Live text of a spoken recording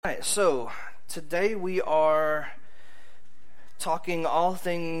All right, so today we are talking all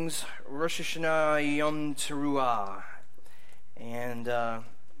things Rosh Hashanah Yom Teruah. And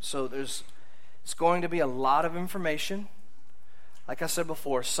so it's going to be a lot of information. Like I said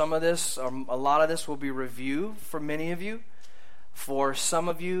before, a lot of this will be review for many of you. For some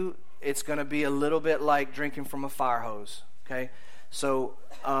of you, it's going to be a little bit like drinking from a fire hose, okay? So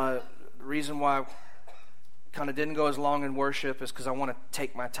the reason why kind of didn't go as long in worship is because I want to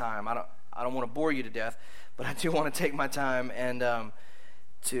take my time. I don't want to bore you to death, but I do want to take my time and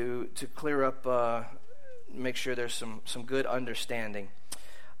to clear up, make sure there's some good understanding.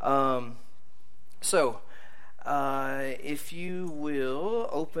 So if you will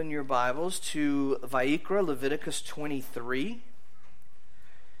open your Bibles to Vayikra, Leviticus 23.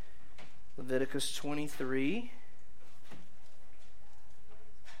 Leviticus 23.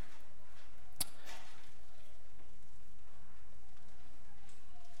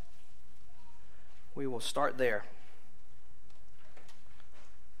 We will start there.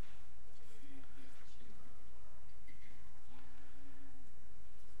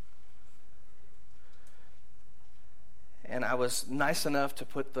 And I was nice enough to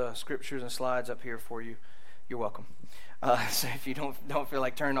put the scriptures and slides up here for you. You're welcome. So if you don't feel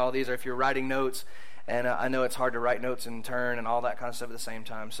like turning all these, or if you're writing notes, and I know it's hard to write notes and turn and all that kind of stuff at the same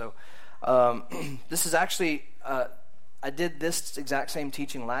time. So this is actually... I did this exact same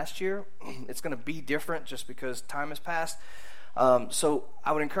teaching last year. It's going to be different just because time has passed. So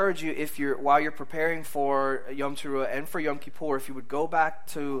I would encourage you, while you're preparing for Yom Teruah and for Yom Kippur, if you would go back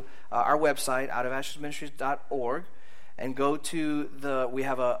to our website, outofashesministries.org, and go to we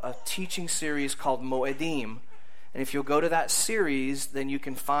have a teaching series called Moedim. And if you'll go to that series, then you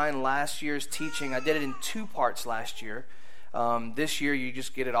can find last year's teaching. I did it in 2 parts last year. This year, you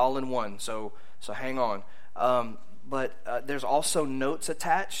just get it all in one. So hang on. But there's also notes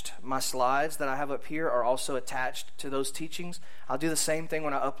attached. My slides that I have up here are also attached to those teachings. I'll do the same thing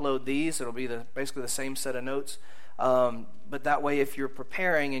when I upload these. It'll be basically the same set of notes. But that way, if you're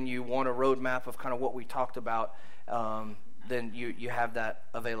preparing and you want a roadmap of kind of what we talked about, then you have that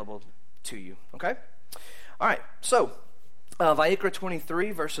available to you. Okay? All right. So, Vayikra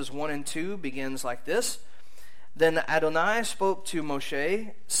 23, verses 1 and 2 begins like this. Then Adonai spoke to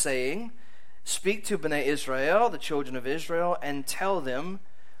Moshe, saying, "Speak to Bnei Israel, the children of Israel, and tell them,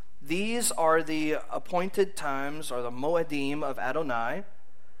 these are the appointed times, or the Moedim of Adonai,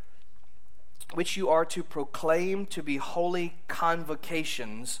 which you are to proclaim to be holy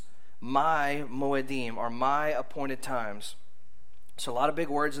convocations, my Moedim, or my appointed times." So a lot of big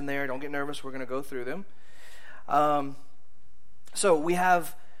words in there. Don't get nervous. We're going to go through them. So we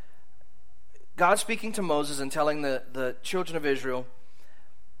have God speaking to Moses and telling the children of Israel,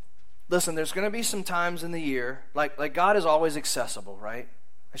 listen, there's going to be some times in the year, like God is always accessible, right?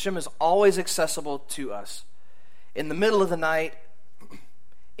 Hashem is always accessible to us. In the middle of the night,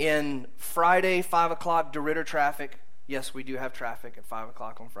 in Friday, 5 o'clock, DeRidder traffic. Yes, we do have traffic at 5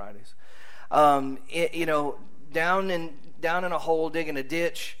 o'clock on Fridays. Down in a hole, digging a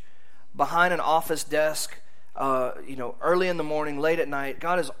ditch, behind an office desk, early in the morning, late at night,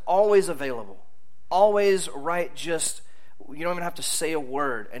 God is always available. Always right, just... You don't even have to say a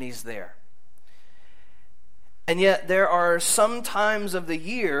word, and He's there. And yet, there are some times of the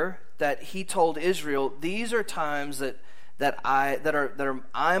year that He told Israel, these are times that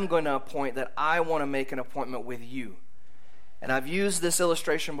I'm going to appoint, that I want to make an appointment with you. And I've used this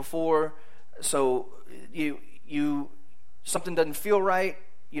illustration before. So you something doesn't feel right,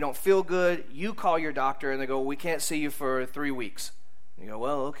 you don't feel good, you call your doctor, and they go, "We can't see you for 3 weeks." You go,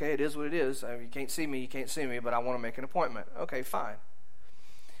 "Well, okay, it is what it is. You can't see me, but I want to make an appointment." Okay, fine.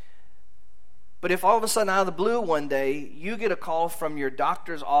 But if all of a sudden, out of the blue one day, you get a call from your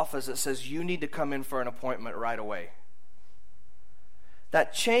doctor's office that says you need to come in for an appointment right away,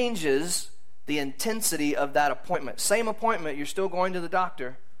 that changes the intensity of that appointment. Same appointment, you're still going to the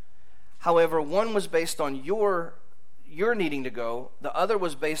doctor. However, one was based on your needing to go. The other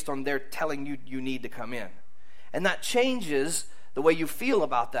was based on their telling you need to come in. And that changes the way you feel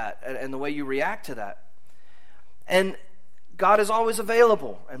about that and the way you react to that. And God is always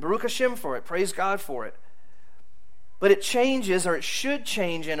available, and Baruch Hashem for it. Praise God for it. But it changes, or it should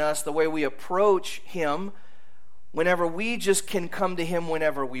change in us, the way we approach Him whenever we just can come to Him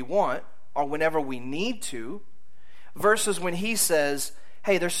whenever we want or whenever we need to, versus when He says,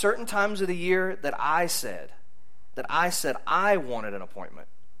 hey, there's certain times of the year that I said I wanted an appointment.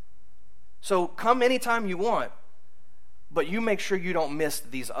 So come anytime you want, but you make sure you don't miss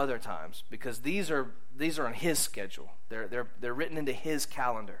these other times, because these are on His schedule. They're written into His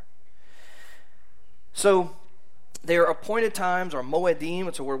calendar. So They are appointed times, or moedim.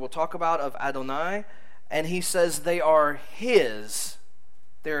 It's a word we'll talk about, of Adonai. And he says they are his.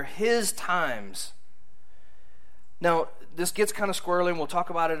 They're his times. Now, this gets kind of squirrely, and we'll talk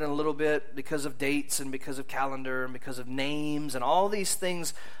about it in a little bit because of dates and because of calendar and because of names and all these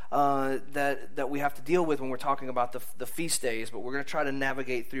things that we have to deal with when we're talking about the feast days. But we're going to try to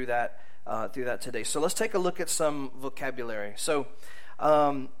navigate through that today. So let's take a look at some vocabulary. So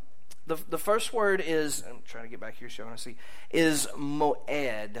the first word is, I'm trying to get back here so I want to see, is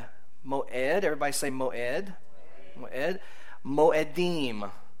moed. Moed, everybody say moed. Moed.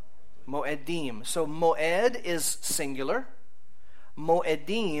 Moedim. Moedim. So moed is singular.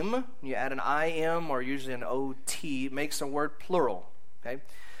 Moedim, you add an im or usually an ot, makes a word plural. Okay?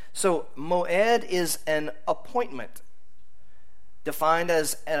 So moed is an appointment, defined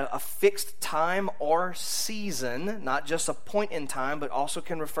as a fixed time or season, not just a point in time, but also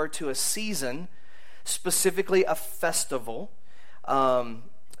can refer to a season, specifically a festival,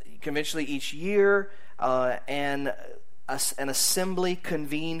 conventionally each year, and an assembly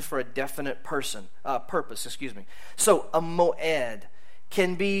convened for a definite purpose. So a moed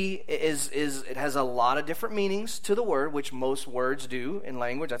can be it has a lot of different meanings to the word, which most words do in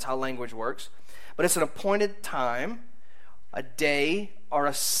language. That's how language works. But it's an appointed time, a day, or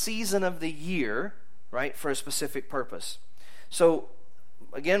a season of the year, right, for a specific purpose. So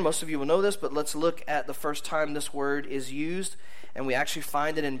again, most of you will know this, but let's look at the first time this word is used. And we actually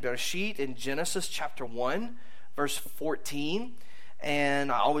find it in Bereshit, in Genesis chapter 1, verse 14.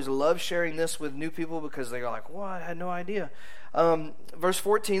 And I always love sharing this with new people because they go like, what? I had no idea. Verse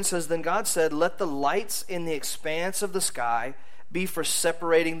 14 says, Then God said, Let the lights in the expanse of the sky be for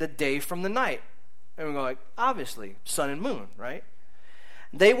separating the day from the night. And we go like, obviously, sun and moon, right?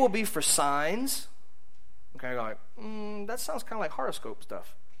 They will be for signs. Okay, I go like, that sounds kind of like horoscope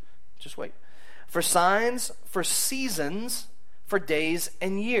stuff. Just wait. For signs, for seasons, for days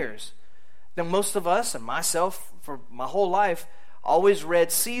and years. Now, most of us, and myself for my whole life, always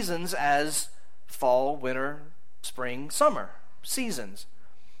read seasons as fall, winter, spring, summer. Seasons.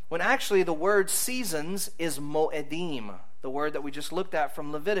 When actually the word seasons is moedim, the word that we just looked at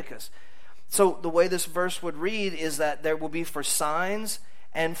from Leviticus. So the way this verse would read is that there will be for signs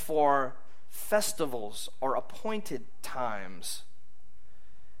and for festivals or appointed times,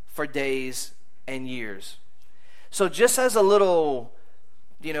 for days and years. So just as a little,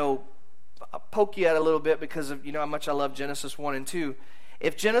 I'll poke you at a little bit because of how much I love Genesis 1 and 2.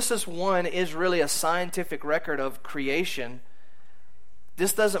 If Genesis 1 is really a scientific record of creation,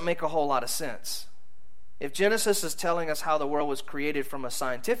 this doesn't make a whole lot of sense. If Genesis is telling us how the world was created from a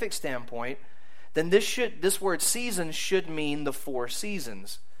scientific standpoint, then this word season should mean the 4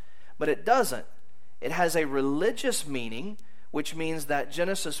 seasons. But it doesn't. It has a religious meaning, which means that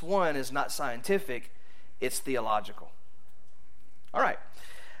Genesis 1 is not scientific, it's theological. All right.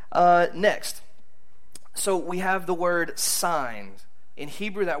 Next. So we have the word sign. In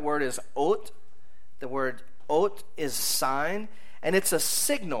Hebrew, that word is ot. The word ot is sign, and it's a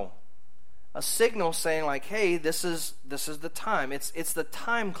signal. A signal saying like, hey, this is the time. It's the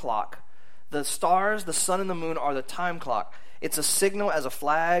time clock. The stars, the sun, and the moon are the time clock. It's a signal as a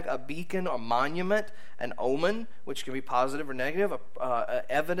flag, a beacon, a monument, an omen, which can be positive or negative,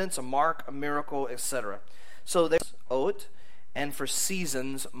 evidence, a mark, a miracle, etc. So there's ot, and for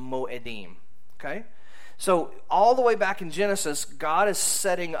seasons, moedim. Okay? So all the way back in Genesis, God is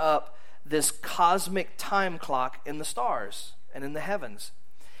setting up this cosmic time clock in the stars and in the heavens.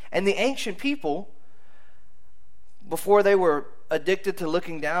 And the ancient people, before they were addicted to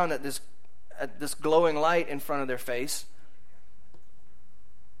looking down at this glowing light in front of their face,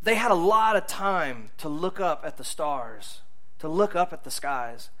 they had a lot of time to look up at the stars, to look up at the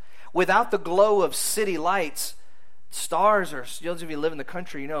skies. Without the glow of city lights, stars are, those of you who live in the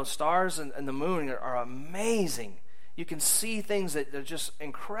country, stars and the moon are amazing. You can see things that are just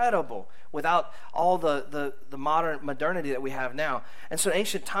incredible without all the modernity that we have now. And so in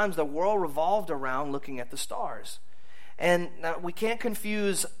ancient times, the world revolved around looking at the stars. And now we can't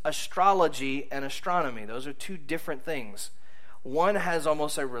confuse astrology and astronomy. Those are two different things. One has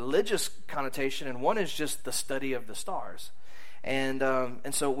almost a religious connotation, and one is just the study of the stars. And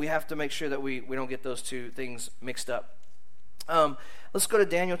so we have to make sure that we don't get those two things mixed up. Let's go to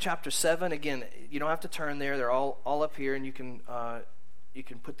Daniel chapter 7. Again, you don't have to turn there. They're all up here, and you can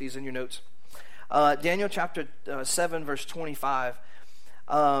put these in your notes. Daniel chapter 7, verse 25.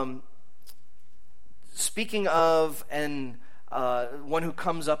 Speaking of one who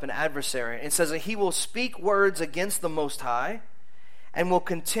comes up, an adversary, it says that he will speak words against the Most High and will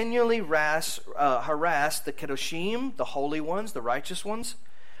continually harass the Kedoshim, the holy ones, the righteous ones,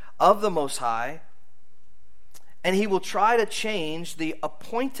 of the Most High, and he will try to change the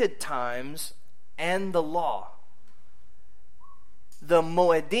appointed times and the law, the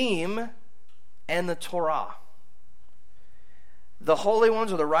Moedim and the Torah. The holy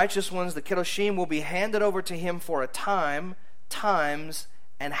ones or the righteous ones, the Kedoshim, will be handed over to him for a time, times,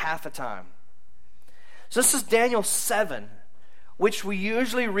 and half a time. So this is Daniel 7, which we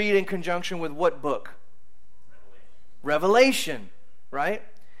usually read in conjunction with what book? Revelation, right?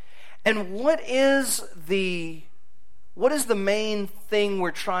 And what is the main thing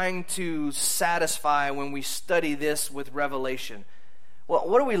we're trying to satisfy when we study this with Revelation? Well,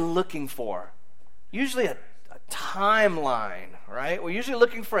 what are we looking for? Usually a timeline, right? We're usually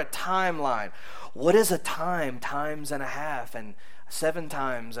looking for a timeline. What is a time? Times and a half, and 7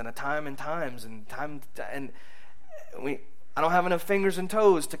 times, and a time and times, and time, and I don't have enough fingers and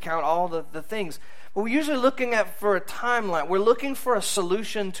toes to count all the things. But we're usually looking for a timeline. We're looking for a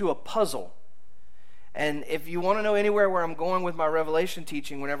solution to a puzzle. And if you want to know anywhere where I'm going with my Revelation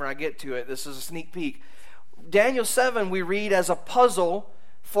teaching, whenever I get to it, this is a sneak peek. Daniel 7 we read as a puzzle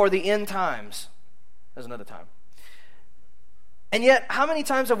for the end times. There's another time. And yet, how many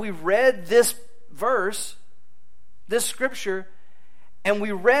times have we read this verse, this scripture, and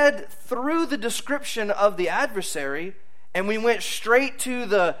we read through the description of the adversary, and we went straight to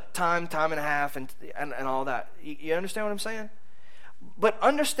the time and a half, and all that. You understand what I'm saying? But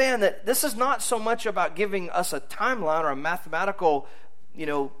understand that this is not so much about giving us a timeline or a mathematical,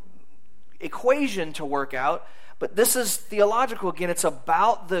 equation to work out, but this is theological. Again, it's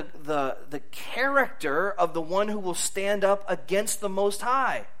about the character of the one who will stand up against the Most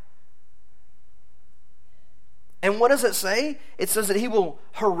High. And what does it say? It says that he will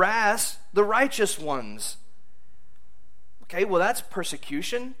harass the righteous ones. Okay, well, that's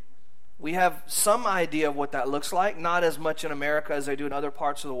persecution. We have some idea of what that looks like, not as much in America as they do in other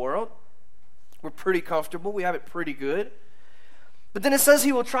parts of the world. We're pretty comfortable. We have it pretty good. But then it says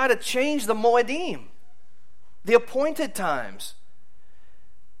he will try to change the Moedim, the appointed times.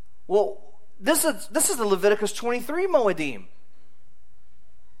 Well, this is the Leviticus 23 Moedim.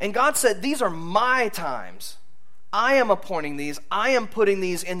 And God said, these are my times. I am appointing these. I am putting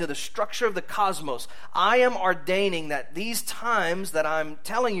these into the structure of the cosmos. I am ordaining that these times that I'm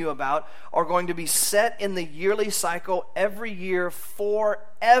telling you about are going to be set in the yearly cycle every year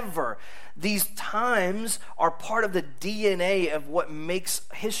forever. These times are part of the DNA of what makes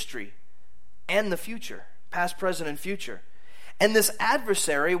history and the future, past, present, and future. And this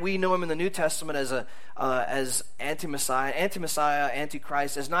adversary, we know him in the New Testament as anti-Messiah. Anti-Messiah,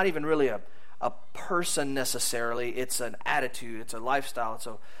 Antichrist is not even really a person necessarily. It's an attitude, it's a lifestyle, it's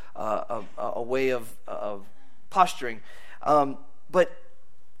a way of posturing. But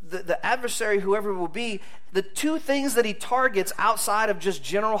the adversary, whoever it will be, the two things that he targets outside of just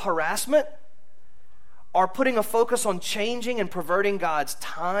general harassment are putting a focus on changing and perverting God's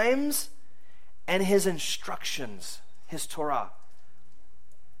times and his instructions, his Torah.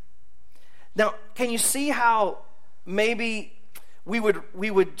 Now, can you see how maybe we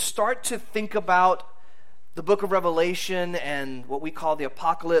would start to think about the book of Revelation and what we call the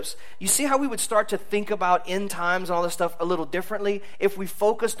apocalypse? You see how we would start to think about end times and all this stuff a little differently if we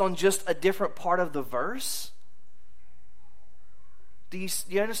focused on just a different part of the verse? Do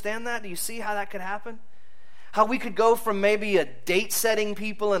you understand that? Do you see how that could happen? How we could go from maybe a date-setting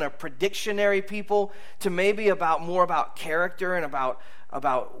people and a predictionary people to maybe more about character and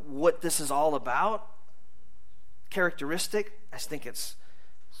about what this is all about? Characteristic. I think it's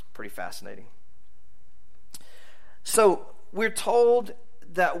pretty fascinating. So we're told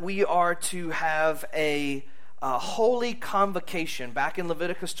that we are to have a holy convocation. Back in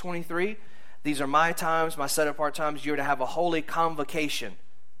Leviticus 23, these are my times, my set-apart times. You're to have a holy convocation,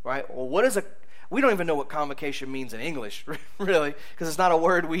 right? Well, we don't even know what convocation means in English, really, because it's not a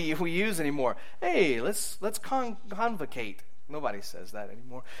word we use anymore. Hey, let's convocate. Nobody says that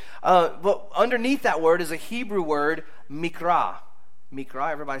anymore. But underneath that word is a Hebrew word, mikra.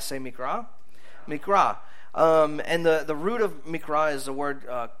 Mikra, everybody say mikra? Mikra. And the root of mikra is the word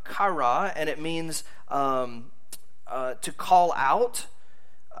kara, and it means to call out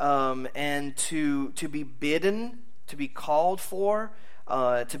and to be bidden, to be called for,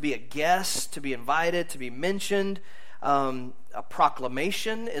 to be a guest, to be invited, to be mentioned. A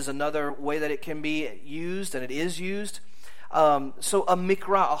proclamation is another way that it can be used, and it is used. So a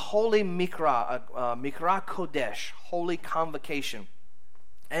mikra, a holy mikra, a mikra kodesh, holy convocation.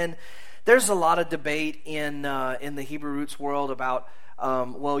 And there's a lot of debate in the Hebrew roots world about,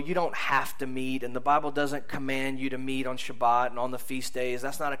 you don't have to meet, and the Bible doesn't command you to meet on Shabbat and on the feast days.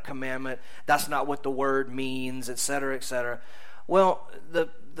 That's not a commandment. That's not what the word means, etc., etc. Well,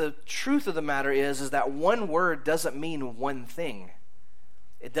 the truth of the matter is that one word doesn't mean one thing.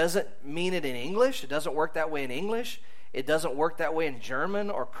 It doesn't mean it in English. It doesn't work that way in English. It doesn't work that way in German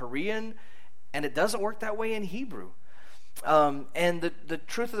or Korean. And it doesn't work that way in Hebrew. And the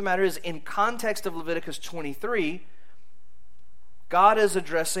truth of the matter is, in context of Leviticus 23, God is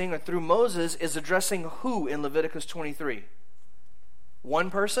addressing, or through Moses, is addressing who in Leviticus 23? One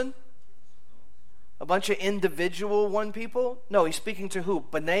person? A bunch of individual one people? No, he's speaking to who?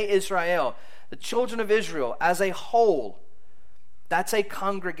 B'nai Israel, the children of Israel as a whole. That's a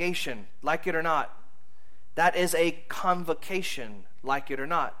congregation, like it or not. That is a convocation, like it or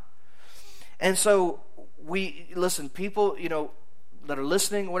not. And so listen, people, that are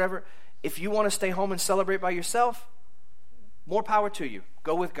listening, whatever, if you want to stay home and celebrate by yourself, more power to you.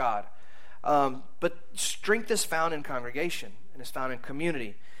 Go with God. But strength is found in congregation, and is found in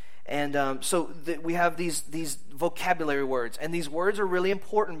community. And we have these vocabulary words, and these words are really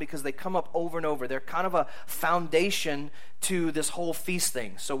important because they come up over and over. They're kind of a foundation to this whole feast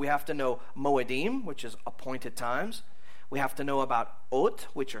thing. So we have to know Moedim, which is appointed times. We have to know about Ot,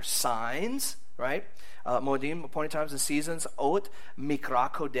 which are signs, right? Moedim, appointed times and seasons. Ot,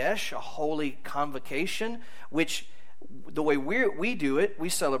 Mikra Kodesh, a holy convocation, which the way we do it, we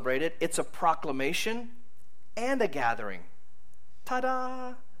celebrate it, it's a proclamation and a gathering.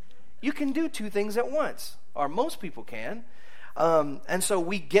 Ta-da! You can do two things at once, or most people can. And so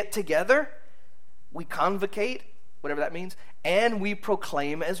we get together, we convocate, whatever that means, and we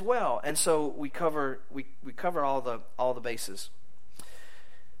proclaim as well. And so we cover all the bases.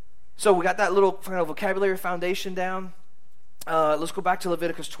 So we got that little kind of vocabulary foundation down. Let's go back to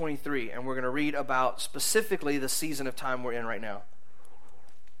Leviticus 23, and we're going to read about specifically the season of time we're in right now.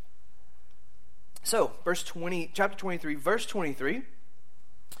 So, chapter 23, verse 23.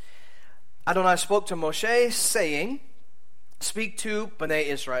 Adonai spoke to Moshe, saying, speak to B'nai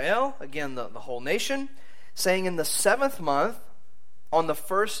Israel, again the whole nation, saying, in the 7th month, on the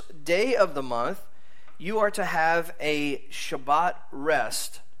first day of the month, you are to have a Shabbat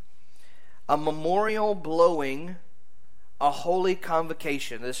rest, a memorial blowing, a holy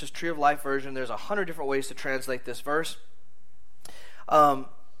convocation. This is Tree of Life version. There's 100 different ways to translate this verse. But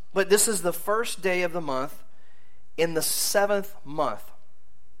this is the first day of the month in the 7th month.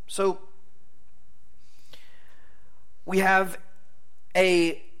 So we have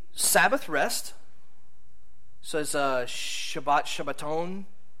a Sabbath rest. So it's a Shabbaton.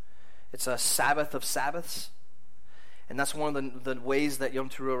 It's a Sabbath of Sabbaths. And that's one of the ways that Yom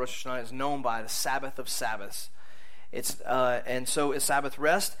Teruah Rosh Hashanah is known by, the Sabbath of Sabbaths. And so it's Sabbath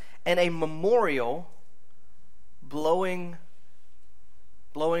rest and a memorial blowing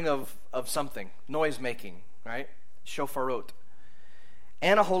of something, noise making, right? Shofarot.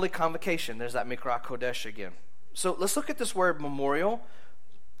 And a holy convocation. There's that Mikra Kodesh again. So let's look at this word memorial.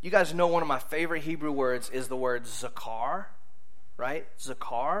 You guys know one of my favorite Hebrew words is the word zakar, right?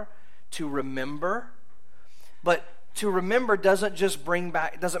 Zakar, to remember. But to remember doesn't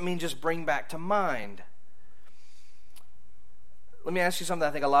mean just bring back to mind. Let me ask you something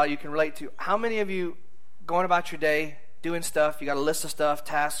I think a lot of you can relate to. How many of you going about your day, doing stuff, you got a list of stuff,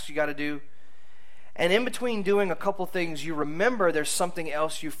 tasks you got to do, and in between doing a couple things, you remember there's something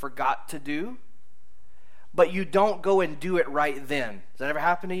else you forgot to do, but you don't go and do it right then? Does that ever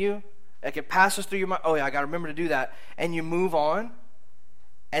happen to you? Like it passes through your mind, oh yeah, I got to remember to do that, and you move on,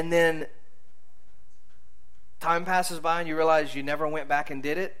 and then time passes by and you realize you never went back and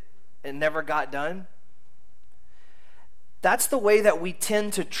did it, it never got done. That's the way that we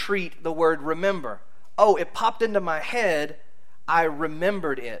tend to treat the word remember. Oh, it popped into my head, I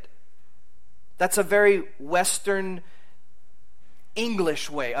remembered it. That's a very Western English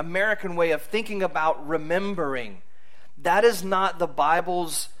way, American way of thinking about remembering. That is not the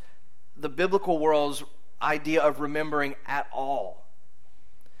biblical world's idea of remembering at all.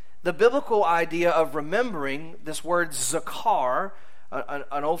 The biblical idea of remembering, this word zakar,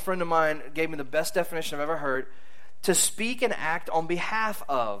 an old friend of mine gave me the best definition I've ever heard, to speak and act on behalf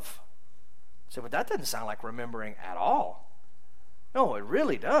of. I said, but that doesn't sound like remembering at all. No, it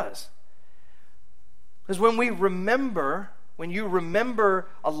really does. Because when you remember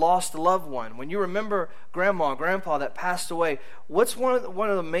a lost loved one, when you remember grandma, grandpa that passed away, what's one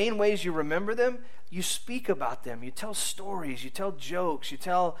of the main ways you remember them? You speak about them. You tell stories. You tell jokes.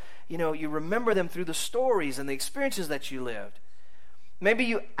 You remember them through the stories and the experiences that you lived. Maybe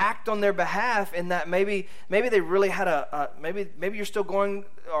you act on their behalf in that maybe they really had maybe you're still going,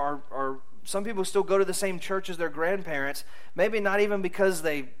 or some people still go to the same church as their grandparents. Maybe not even because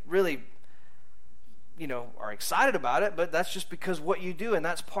they really are excited about it, but that's just because what you do, and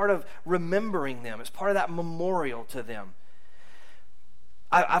that's part of remembering them. It's part of that memorial to them.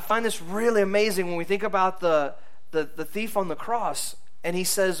 I find this really amazing when we think about the thief on the cross, and he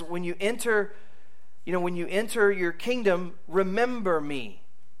says, when you enter your kingdom, remember me.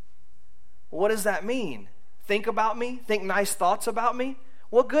 What does that mean? Think about me? Think nice thoughts about me?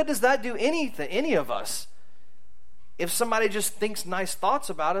 What good does that do any of us? If somebody just thinks nice thoughts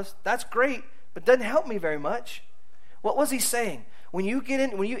about us, that's great, but doesn't help me very much. What was he saying? When you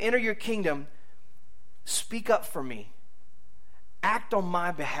enter your kingdom, speak up for me. Act on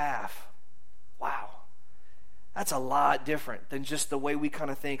my behalf. Wow. That's a lot different than just the way we kind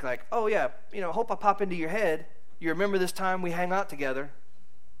of think like, oh yeah, hope I pop into your head. You remember this time we hang out together?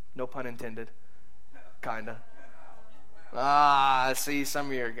 No pun intended. Kinda. I see some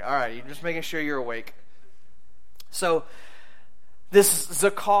of you. All right, you're just making sure you're awake. So this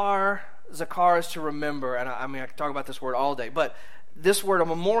zakar is to remember, and I can talk about this word all day, but this word, a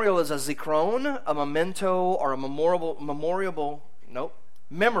memorial, is a zikron, a memento, or a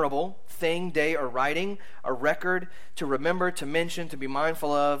memorable thing, day, or writing, a record, to remember, to mention, to be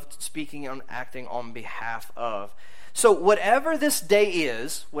mindful of, speaking and acting on behalf of. So whatever this day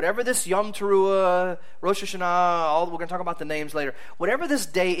is, whatever this Yom Teruah, Rosh Hashanah, we're going to talk about the names later, whatever this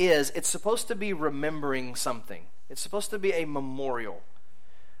day is, it's supposed to be remembering something. It's supposed to be a memorial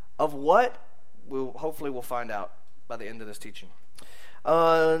of what hopefully we'll find out by the end of this teaching.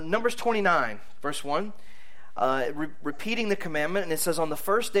 Numbers 29, verse 1. Repeating the commandment, and it says, on the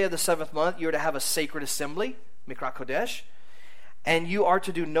first day of the 7th month, you are to have a sacred assembly, Mikra Kodesh, and you are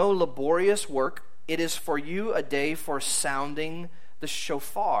to do no laborious work. It is for you a day for sounding the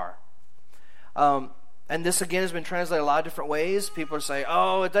shofar. And this again has been translated a lot of different ways. People say,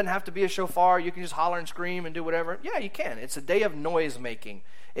 oh, it doesn't have to be a shofar. You can just holler and scream and do whatever. Yeah, you can. It's a day of noise making.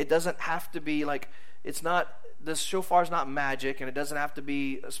 It doesn't have to be like, the shofar is not magic, and it doesn't have to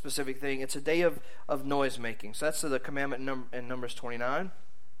be a specific thing. It's a day of noise making. So that's the commandment in Numbers 29.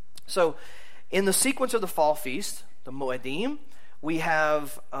 So in the sequence of the fall feast, the Moedim, we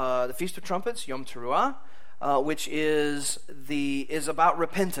have the Feast of Trumpets, Yom Teruah, which is about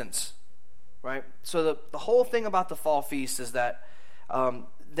repentance, right? So the whole thing about the fall feast is that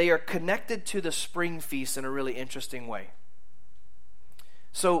they are connected to the spring feast in a really interesting way.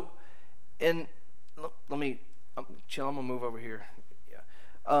 So, let me chill. I'm gonna move over here.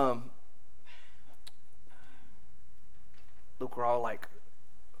 Yeah. Look, we're all like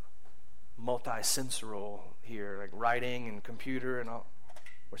multi-sensorial here, like writing and computer and all.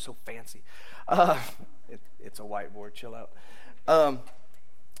 We're so fancy. It's a whiteboard. Chill out.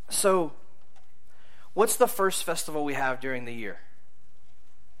 So, what's the first festival we have during the year?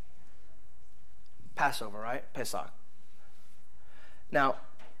 Passover, right? Pesach. Now,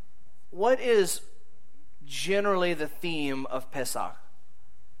 what is generally the theme of Pesach?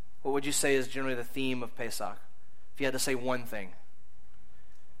 What would you say is generally the theme of Pesach? If you had to say one thing.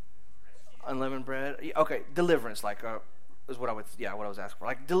 Unleavened bread. Okay, deliverance, is what I was asking for.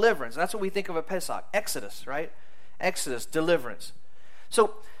 Like deliverance. That's what we think of at Pesach. Exodus, right? Exodus, deliverance.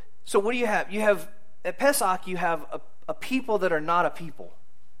 So what do you have? You have at Pesach. You have a people that are not a people.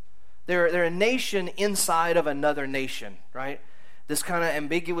 They're a nation inside of another nation, right? This kind of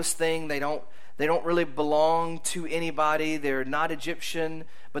ambiguous thing. They don't really belong to anybody. They're not Egyptian,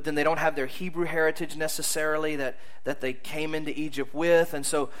 but then they don't have their Hebrew heritage necessarily that they came into Egypt with. And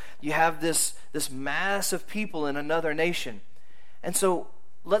so you have this mass of people in another nation. And so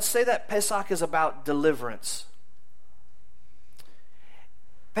let's say that Pesach is about deliverance.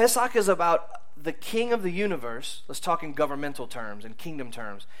 Pesach is about the king of the universe. Let's talk in governmental terms and kingdom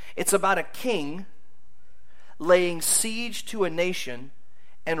terms. It's about a king laying siege to a nation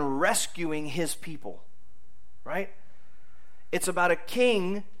and rescuing his people, right? It's about a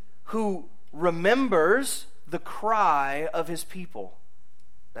king who remembers the cry of his people.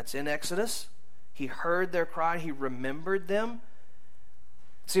 That's in Exodus. He heard their cry. He remembered them.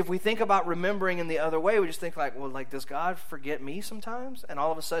 See, if we think about remembering in the other way, we just think does God forget me sometimes? And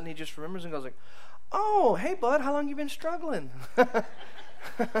all of a sudden he just remembers and goes like, oh, hey, bud, how long you been struggling?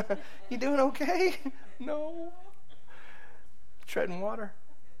 You doing okay? No. Treading water.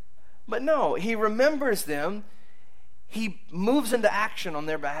 But no, he remembers them. He moves into action on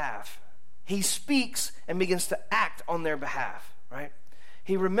their behalf. He speaks and begins to act on their behalf, right?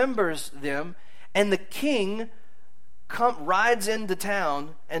 He remembers them, and the king rides into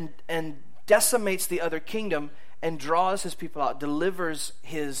town and decimates the other kingdom and draws his people out, delivers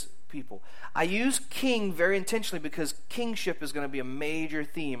his people. I use king very intentionally because kingship is going to be a major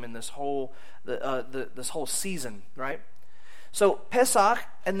theme in this whole this whole season, right? So Pesach,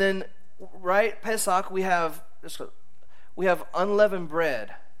 and then Pesach we have unleavened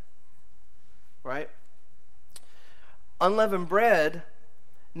bread, right? Unleavened bread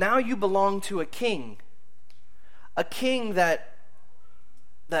now you belong to a king that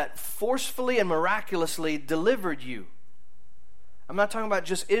forcefully and miraculously delivered you. I'm not talking about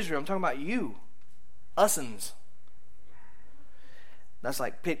just Israel. I'm talking about you, us'ns. That's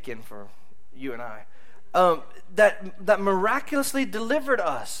like Pitkin for you and I. That miraculously delivered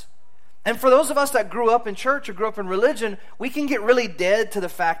us. And for those of us that grew up in church or grew up in religion, we can get really dead to the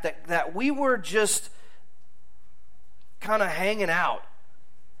fact that we were just kind of hanging out.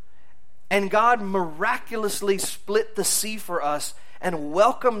 And God miraculously split the sea for us and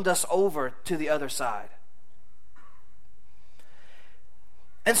welcomed us over to the other side.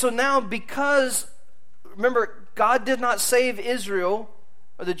 And so now, because, remember, God did not save Israel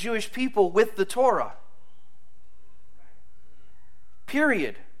or the Jewish people with the Torah.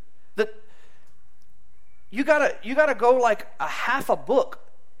 Period. You gotta go like a half a book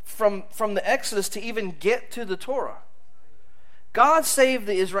from the Exodus to even get to the Torah. God saved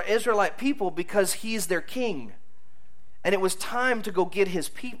the Israelite people because He's their king. And it was time to go get His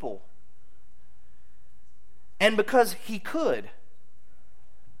people. And because He could.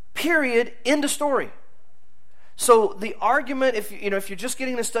 Period. End of story. So the argument, if you're just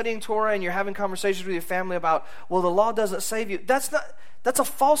getting into studying Torah and you're having conversations with your family about, well, the law doesn't save you, that's a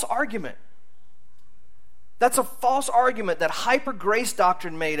false argument. That's a false argument that hyper grace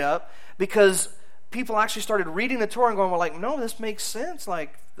doctrine made up because people actually started reading the Torah and going, well, like, no, this makes sense.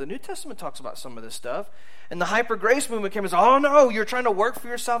 Like, the New Testament talks about some of this stuff. And the hyper grace movement came and said, oh, no, you're trying to work for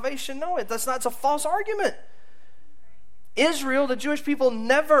your salvation. No, that's not. It's a false argument. Israel, the Jewish people,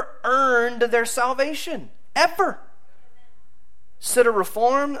 never earned their salvation. Ever. Sit a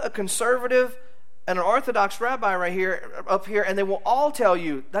Reformed, a conservative, and an Orthodox rabbi up here, and they will all tell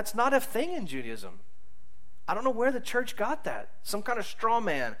you that's not a thing in Judaism. I don't know where the church got that. Some kind of straw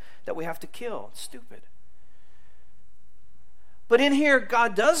man that we have to kill. It's stupid. But in here,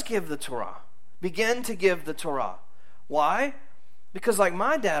 God does give the Torah. Begin to give the Torah. Why? Because like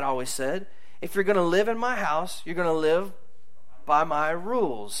my dad always said, if you're going to live in my house, you're going to live by my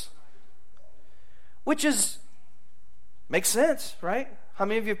rules. Which makes sense, right? How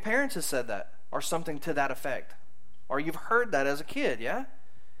many of your parents have said that? Or something to that effect? Or you've heard that as a kid, yeah?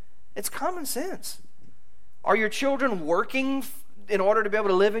 It's common sense. Are your children working in order to be able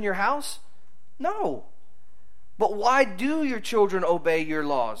to live in your house? No. But why do your children obey your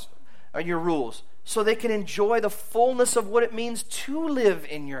laws or your rules? So they can enjoy the fullness of what it means to live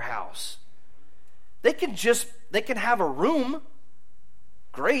in your house. They can have a room.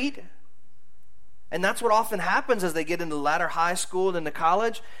 Great. And that's what often happens as they get into latter high school and into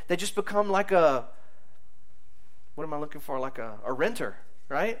college. They just become like what am I looking for? Like a renter,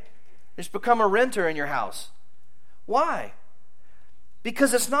 right? Just become a renter in your house. Why?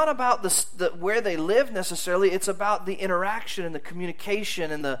 Because it's not about the where they live necessarily. It's about the interaction and the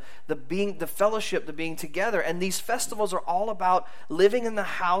communication and the fellowship, the being together. And these festivals are all about living in the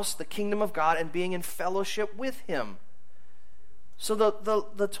house, the kingdom of God, and being in fellowship with Him. So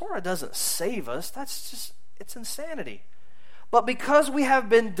the Torah doesn't save us. It's insanity. But because we have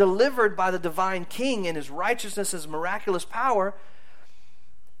been delivered by the divine King in His righteousness, His miraculous power,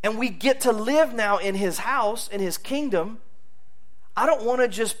 and we get to live now in His house, in His kingdom, I don't want to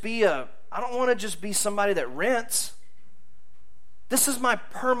just be somebody that rents. This is my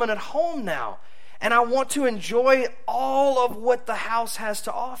permanent home now. And I want to enjoy all of what the house has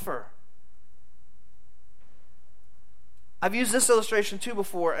to offer. I've used this illustration too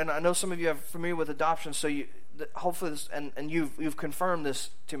before, and I know some of you are familiar with adoption, so hopefully this, and you've confirmed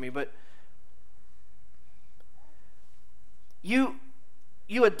this to me, but you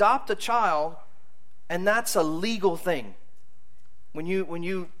adopt a child, and that's a legal thing. When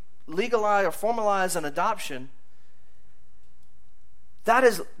you legalize or formalize an adoption, that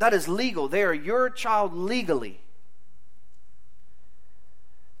is legal. They are your child legally.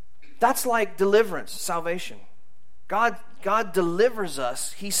 That's like deliverance, salvation. God delivers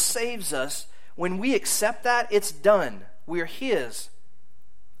us. He saves us. When we accept that, it's done. We're His.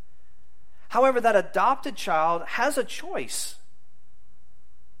 However, that adopted child has a choice.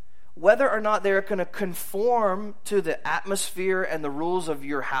 Whether or not they're going to conform to the atmosphere and the rules of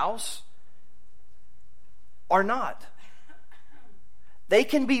your house or not. They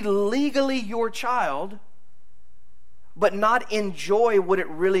can be legally your child, but not enjoy what it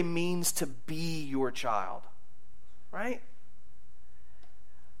really means to be your child. Right?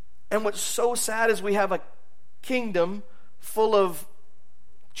 And what's so sad is we have a kingdom full of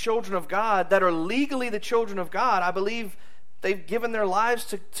children of God that are legally the children of God. I believe they've given their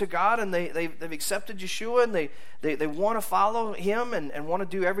lives to God, and they've accepted Yeshua, and they want to follow Him and want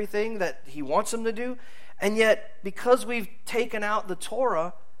to do everything that He wants them to do. And yet, because we've taken out the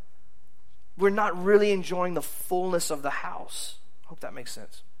Torah, we're not really enjoying the fullness of the house. Hope that makes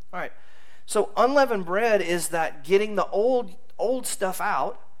sense. All right. So unleavened bread is that getting the old stuff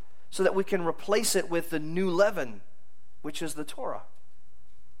out so that we can replace it with the new leaven, which is the Torah.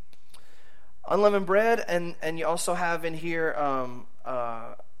 Unleavened bread, and you also have in here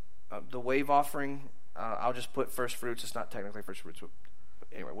the wave offering. I'll just put first fruits. It's not technically first fruits.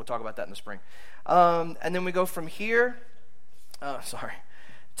 Anyway, we'll talk about that in the spring. And then we go from here,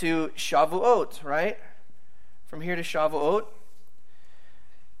 to Shavuot, right? From here to Shavuot.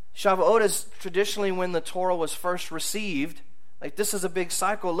 Shavuot is traditionally when the Torah was first received. Like, this is a big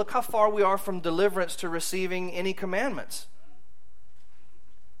cycle. Look how far we are from deliverance to receiving any commandments.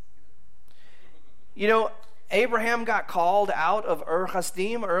 You know, Abraham got called out of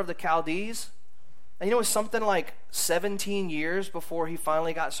Ur-Kasdim, Ur of the Chaldees. And you know, it was something like 17 years before he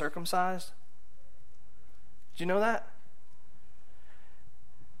finally got circumcised. Did you know that?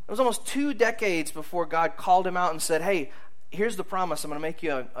 It was almost 2 decades before God called him out and said, hey, here's the promise. I'm going to make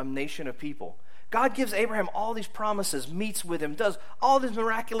you a nation of people. God gives Abraham all these promises, meets with him, does all these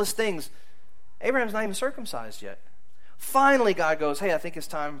miraculous things. Abraham's not even circumcised yet. Finally, God goes, hey, I think it's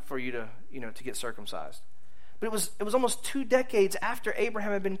time for you to get circumcised. But it was almost 2 decades after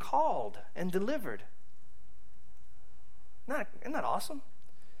Abraham had been called and delivered. Isn't that awesome?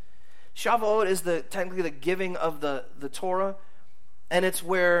 Shavuot is technically the giving of the Torah, and it's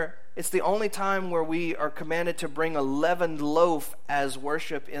the only time where we are commanded to bring a leavened loaf as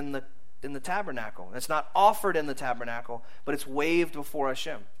worship in the tabernacle. It's not offered in the tabernacle, but it's waved before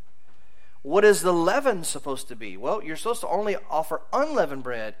Hashem. What is the leaven supposed to be? Well, you're supposed to only offer unleavened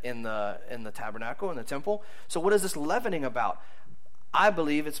bread in the tabernacle, in the temple. So what is this leavening about? I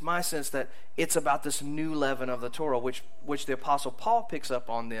believe, it's my sense, that it's about this new leaven of the Torah, which the Apostle Paul picks up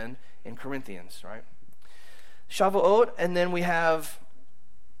on then in Corinthians, right? Shavuot, and then we have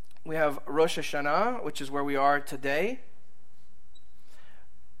Rosh Hashanah, which is where we are today.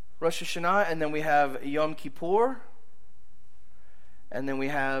 Rosh Hashanah, and then we have Yom Kippur, and then we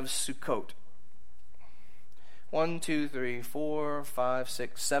have Sukkot. 1, 2, 3, 4, 5,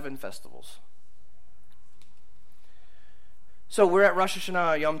 6, 7 festivals. So we're at Rosh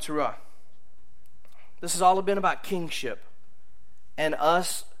Hashanah, Yom Teruah. This has all been about kingship and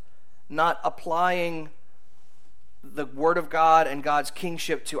us not applying the Word of God and God's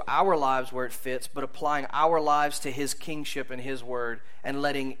kingship to our lives where it fits, but applying our lives to His kingship and His Word and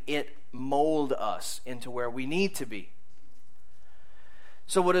letting it mold us into where we need to be.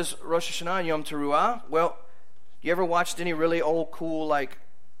 So what is Rosh Hashanah and Yom Teruah? Well, you ever watched any really old, cool,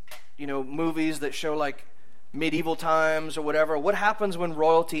 movies that show, medieval times or whatever? What happens when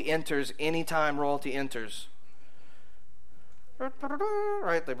royalty enters, anytime royalty enters?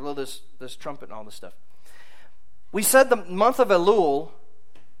 Right? They blow this trumpet and all this stuff. We said the month of Elul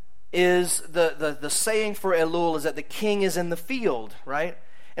is, the saying for Elul is that the king is in the field, right?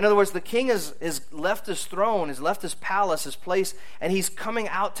 In other words, the king has left his throne, has left his palace, his place, and he's coming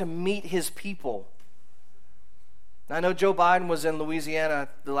out to meet his people. Now, I know Joe Biden was in Louisiana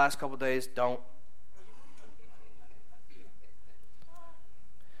the last couple of days. Don't.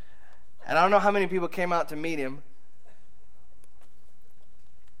 And I don't know how many people came out to meet him.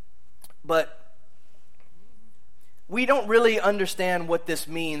 But we don't really understand what this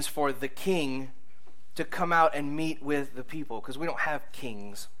means for the king to come out and meet with the people, because we don't have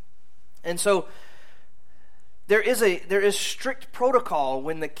kings. And so there is strict protocol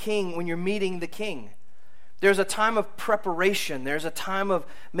when you're meeting the king. There's a time of preparation. There's a time of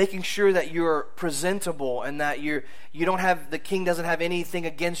making sure that you're presentable and that the king doesn't have anything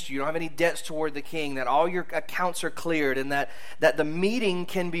against you. You don't have any debts toward the king, that all your accounts are cleared, and that the meeting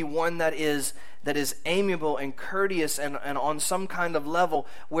can be one that is amiable and courteous and on some kind of level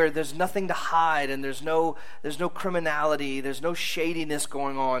where there's nothing to hide and there's no criminality, there's no shadiness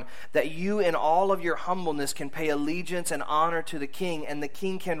going on, that you in all of your humbleness can pay allegiance and honor to the king, and the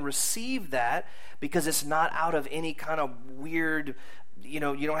king can receive that because it's not out of any kind of weird, you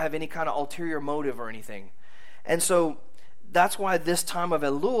don't have any kind of ulterior motive or anything. And so that's why this time of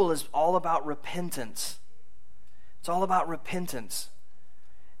Elul is all about repentance. It's all about repentance.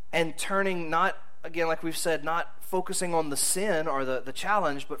 And turning, not, again, like we've said, not focusing on the sin or the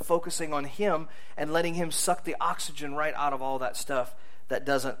challenge, but focusing on Him and letting Him suck the oxygen right out of all that stuff that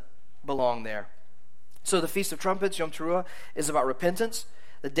doesn't belong there. So the Feast of Trumpets, Yom Teruah, is about repentance.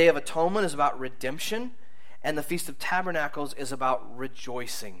 The Day of Atonement is about redemption. And the Feast of Tabernacles is about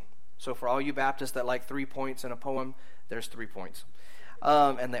rejoicing. So for all you Baptists that like 3 points in a poem, there's 3 points.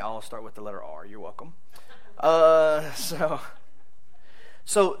 And they all start with the letter R. You're welcome.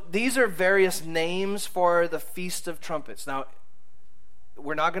 So these are various names for the Feast of Trumpets. Now,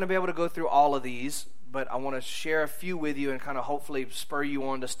 we're not going to be able to go through all of these, but I want to share a few with you and kind of hopefully spur you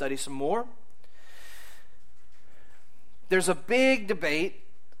on to study some more. There's a big debate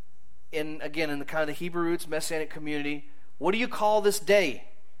in the kind of the Hebrew roots Messianic community. What do you call this day?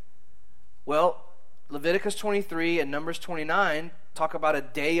 Well, Leviticus 23 and Numbers 29 talk about a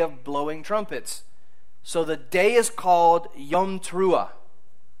day of blowing trumpets. So the day is called Yom Teruah.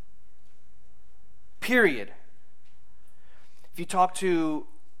 Period. If you talk to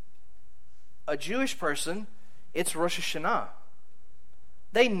a Jewish person, it's Rosh Hashanah.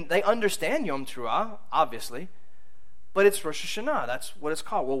 They understand Yom Teruah, obviously, but it's Rosh Hashanah. That's what it's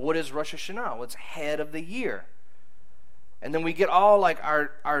called. Well, what is Rosh Hashanah? Well, it's head of the year. And then we get all like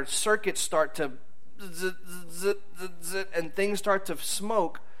our circuits start to and things start to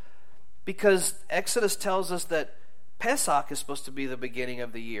smoke, because Exodus tells us that Pesach is supposed to be the beginning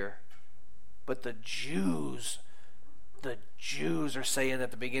of the year. But the Jews are saying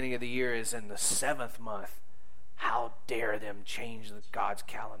that the beginning of the year is in the 7th month. How dare them change God's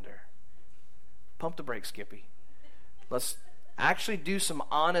calendar? Pump the brakes, Skippy. Let's actually do some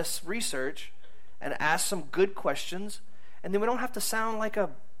honest research and ask some good questions, and then we don't have to sound like a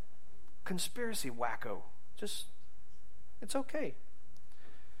conspiracy wacko. Just, it's okay.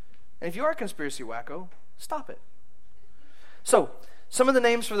 And if you are a conspiracy wacko, stop it. So, some of the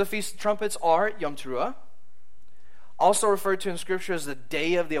names for the Feast of Trumpets are Yom Teruah, also referred to in Scripture as the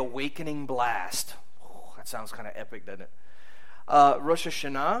Day of the Awakening Blast. Oh, that sounds kind of epic, doesn't it? Rosh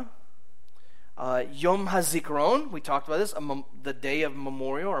Hashanah, Yom HaZikaron, we talked about this, the Day of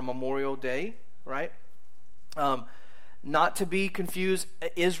Memorial, or Memorial Day, right? Not to be confused,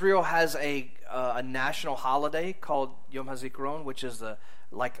 Israel has a national holiday called Yom HaZikaron, which is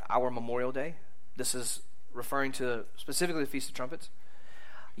like our Memorial Day. This is referring to specifically the Feast of Trumpets.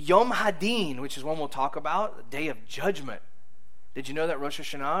 Yom Hadin, which is one we'll talk about, the Day of Judgment. Did you know that Rosh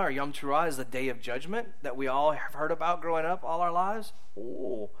Hashanah or Yom Teruah is the Day of Judgment that we all have heard about growing up all our lives?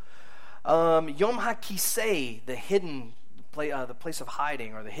 Oh. Yom HaKisei, the hidden the place of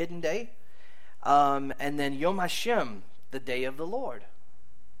hiding, or the hidden day. And then Yom Hashem, the day of the Lord.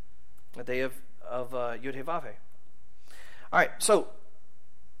 The day of Yud-Heh-Vav-Heh. All right, so,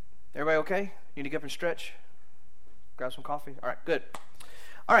 everybody okay? You need to get up and stretch? Grab some coffee? All right, good.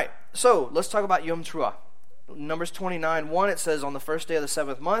 All right, so let's talk about Yom Teruah. Numbers 29:1, it says, on the first day of the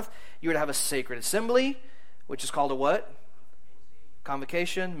 7th month, you would have a sacred assembly, which is called a what?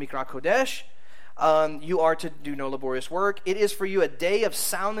 Convocation, Mikra Kodesh. You are to do no laborious work. It is for you a day of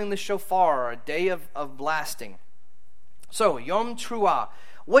sounding the shofar, or a day of blasting. So, Yom Teruah.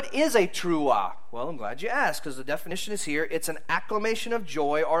 What is a Teruah? Well, I'm glad you asked, because the definition is here. It's an acclamation of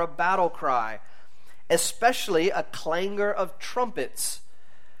joy or a battle cry, especially a clangor of trumpets,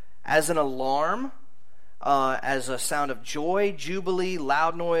 as an alarm, as a sound of joy, jubilee,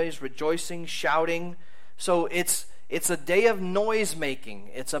 loud noise, rejoicing, shouting. So it's a day of noise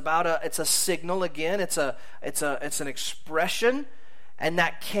making. It's a signal again. It's an expression, and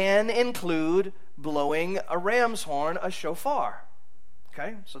that can include blowing a ram's horn, a shofar.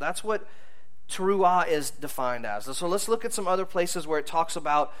 Okay, so that's what Teruah is defined as. So let's look at some other places where it talks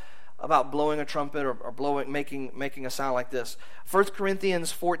about blowing a trumpet or making a sound like this. 1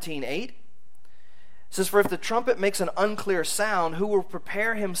 Corinthians 14:8 says, "For if the trumpet makes an unclear sound, who will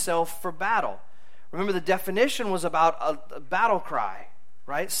prepare himself for battle?" Remember, the definition was about a battle cry,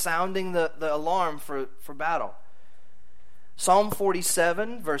 right? Sounding the alarm for battle. Psalm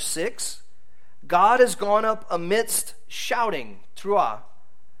 47, verse 6, "God has gone up amidst shouting," Teruah,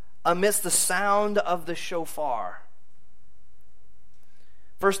 "amidst the sound of the shofar."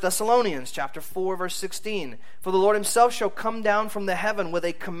 1 Thessalonians chapter 4, verse 16, "For the Lord himself shall come down from the heaven with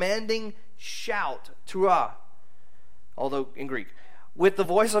a commanding shout," Teruah, although in Greek, "with the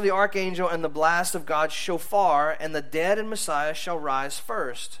voice of the archangel and the blast of God's shofar, and the dead in Messiah shall rise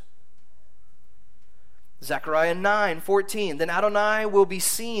first." Zechariah 9:14, "Then Adonai will be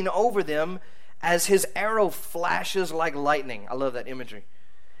seen over them as his arrow flashes like lightning." I love that imagery.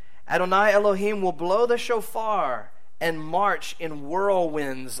 "Adonai Elohim will blow the shofar and march in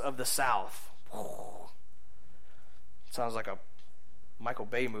whirlwinds of the south." Sounds like a Michael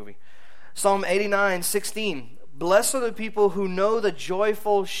Bay movie. Psalm 89:16, "Blessed are the people who know the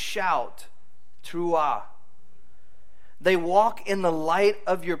joyful shout," Teruah. "They walk in the light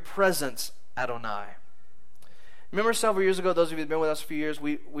of your presence, Adonai." Remember several years ago, those of you who have been with us for a few years,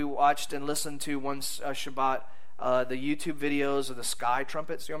 we watched and listened to one Shabbat, the YouTube videos of the sky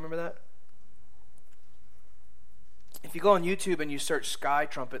trumpets. Do you remember that? If you go on YouTube and you search sky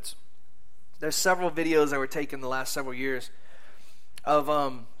trumpets, there's several videos that were taken the last several years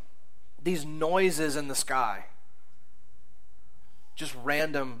of these noises in the sky. just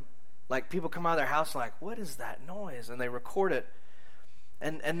random, like people come out of their house like, what is that noise? And they record it.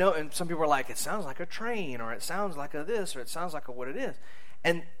 And some people are like, it sounds like a train, or it sounds like a this, or it sounds like a what it is.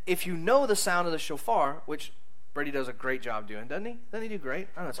 And if you know the sound of the shofar, which Brady does a great job doing, doesn't he? Doesn't he do great?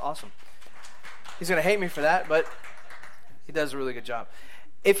 Oh, that's awesome. He's going to hate me for that, but he does a really good job.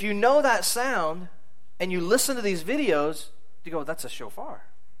 If you know that sound and you listen to these videos, you go, that's a shofar.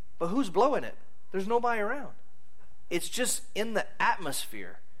 But who's blowing it? There's nobody around. It's just in the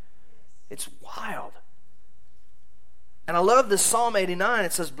atmosphere. It's wild. And I love this Psalm 89.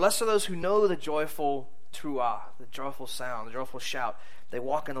 It says, blessed are those who know the joyful truah, the joyful sound, the joyful shout. They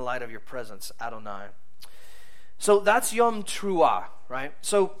walk in the light of your presence, Adonai. So that's Yom Teruah, right?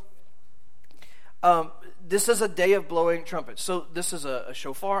 So this is a day of blowing trumpets. So this is a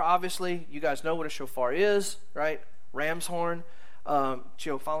shofar, obviously. You guys know what a shofar is, right? Ram's horn.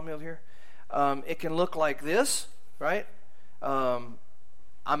 Gio, follow me over here. It can look like this, right?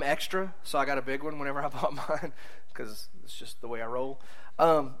 I'm extra, so I got a big one whenever I bought mine, because it's just the way I roll.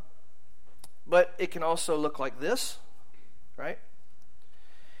 But it can also look like this, right?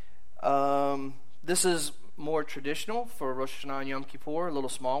 This is more traditional for Rosh Hashanah and Yom Kippur, a little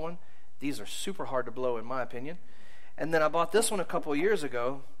small one. These are super hard to blow, in my opinion. And then I bought this one a couple of years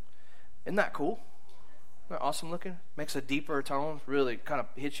ago. Isn't that cool? Isn't that awesome looking? Makes a deeper tone. Really kind of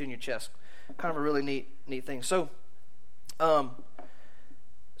hits you in your chest. Kind of a really neat thing. So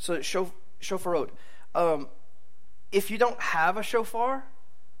shofarot. If you don't have a shofar,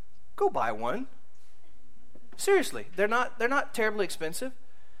 go buy one. Seriously, they're not terribly expensive.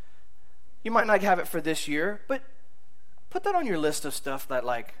 You might not have it for this year, but put that on your list of stuff that,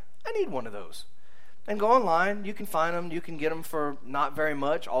 like, I need one of those. And go online. You can find them. You can get them for not very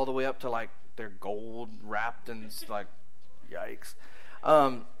much, all the way up to, like, they're gold wrapped and it's like, yikes.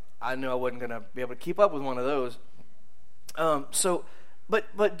 I knew I wasn't going to be able to keep up with one of those.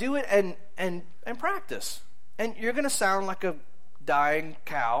 But do it and practice. And you're going to sound like a dying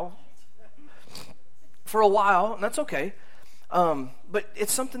cow for a while, and that's okay. But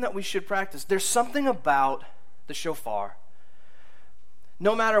it's something that we should practice. There's something about the shofar.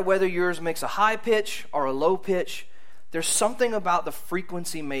 No matter whether yours makes a high pitch or a low pitch, there's something about the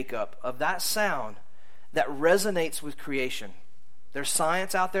frequency makeup of that sound that resonates with creation. There's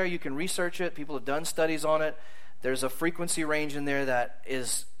science out there. You can research it. People have done studies on it. There's a frequency range in there that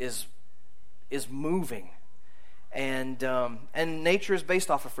is moving. And nature is based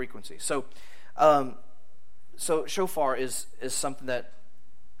off of frequency. So shofar is something that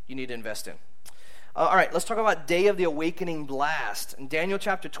you need to invest in. All right, let's talk about Day of the Awakening Blast. In Daniel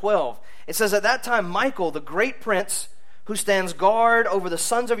chapter 12, it says, at that time, Michael, the great prince, who stands guard over the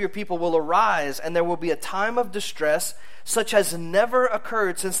sons of your people, will arise, and there will be a time of distress such as never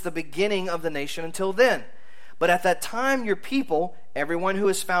occurred since the beginning of the nation until then. But at that time, your people, everyone who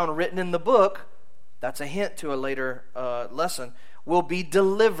is found written in the book, that's a hint to a later lesson, will be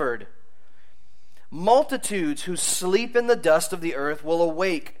delivered. Multitudes who sleep in the dust of the earth will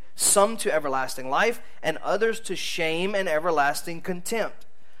awake, some to everlasting life, and others to shame and everlasting contempt.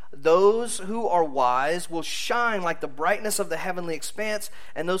 Those who are wise will shine like the brightness of the heavenly expanse,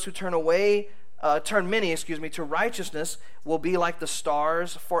 and those who turn many to righteousness will be like the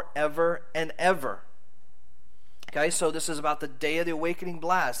stars forever and ever. Okay, so this is about the Day of the Awakening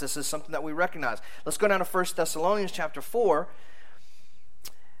Blast. This is something that we recognize. Let's go down to 1 Thessalonians chapter 4.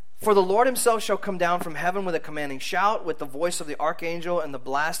 For the Lord himself shall come down from heaven with a commanding shout, with the voice of the archangel and the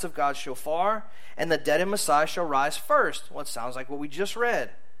blast of God's shofar, and the dead in Messiah shall rise first. Well, it sounds like what we just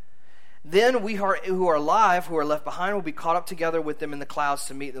read. Then we who are alive, who are left behind, will be caught up together with them in the clouds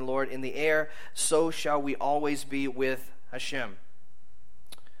to meet the Lord in the air. So shall we always be with Hashem.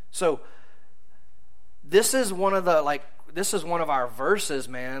 So this is one of our verses,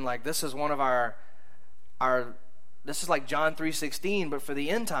 man. Like, this is one of our this is like John 3:16, but for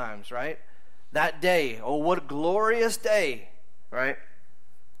the end times, right? That day, oh, what a glorious day, right?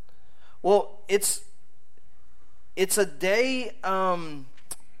 Well, it's a day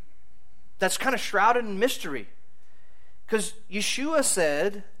that's kind of shrouded in mystery, because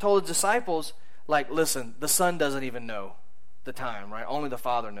Yeshua told his disciples, like, listen, the Son doesn't even know the time, right? Only the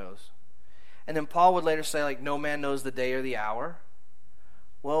Father knows. And then Paul would later say, like, no man knows the day or the hour.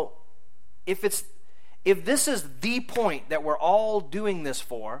 Well, if this is the point that we're all doing this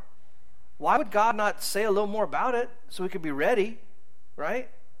for, why would God not say a little more about it so we could be ready, right?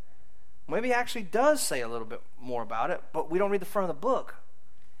 Maybe he actually does say a little bit more about it, but we don't read the front of the book.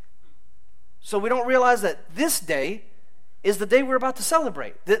 So we don't realize that this day is the day we're about to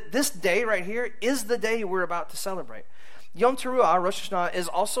celebrate. This day right here is the day we're about to celebrate. Yom Teruah, Rosh Hashanah, is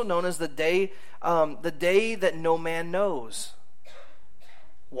also known as the day that no man knows.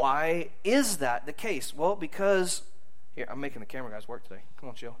 Why is that the case? Well, because, here, I'm making the camera guys work today. Come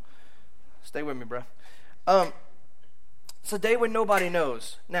on, chill. Stay with me, bro. It's a day when nobody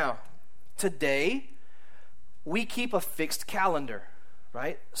knows. Now, today, we keep a fixed calendar,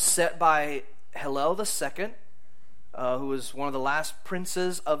 right? Set by Hillel II, who was one of the last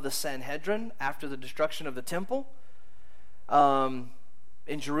princes of the Sanhedrin after the destruction of the temple.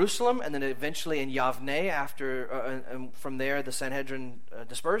 In Jerusalem, and then eventually in Yavne after, and from there the Sanhedrin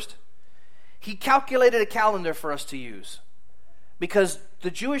dispersed. He calculated a calendar for us to use because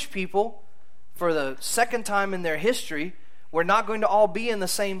the Jewish people, for the second time in their history, were not going to all be in the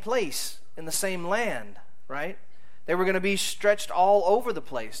same place, in the same land, right? They were going to be stretched all over the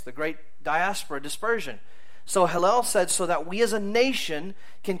place, the great diaspora, dispersion. So Hillel said, so that we as a nation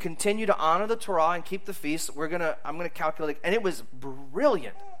can continue to honor the Torah and keep the feast, I'm going to calculate. And it was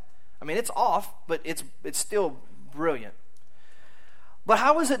brilliant. I mean, it's off, but it's still brilliant. But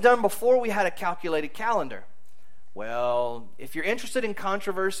how was it done before we had a calculated calendar? Well, if you're interested in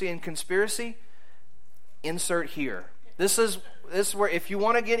controversy and conspiracy, insert here. This is where, if you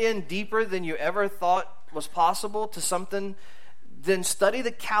want to get in deeper than you ever thought was possible to something, then study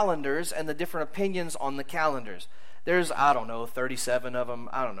the calendars and the different opinions on the calendars. There's, 37 of them.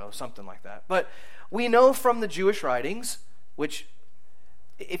 Something like that. But we know from the Jewish writings, which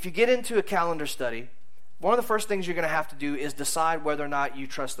if you get into a calendar study, one of the first things you're going to have to do is decide whether or not you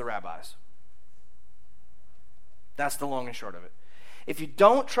trust the rabbis. That's the long and short of it. If you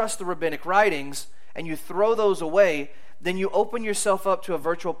don't trust the rabbinic writings and you throw those away, then you open yourself up to a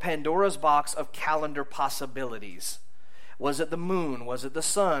virtual Pandora's box of calendar possibilities. Was it the moon? Was it the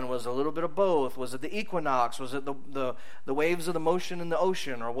sun? Was it a little bit of both? Was it the equinox? Was it the waves of the motion in the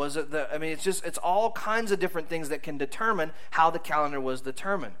ocean? Or was it it's all kinds of different things that can determine how the calendar was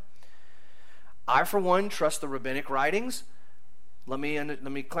determined. I, for one, trust the rabbinic writings. Let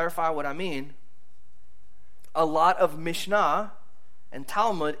me clarify what I mean. A lot of Mishnah and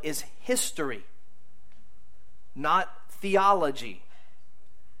Talmud is history, not theology.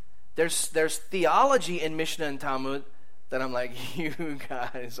 There's theology in Mishnah and Talmud that I'm like, you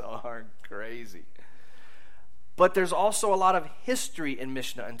guys are crazy. But there's also a lot of history in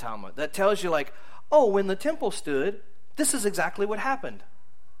Mishnah and Talmud that tells you like, oh, when the temple stood, this is exactly what happened.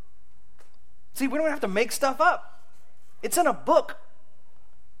 See, we don't have to make stuff up. It's in a book.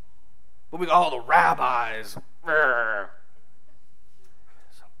 But we go, oh, the rabbis. We're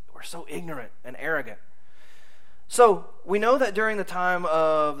so ignorant and arrogant. So we know that during the time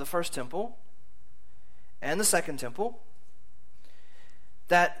of the first temple and the second temple,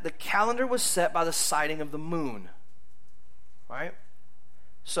 that the calendar was set by the sighting of the moon, right?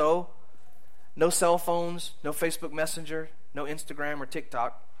 So, no cell phones, no Facebook Messenger, no Instagram or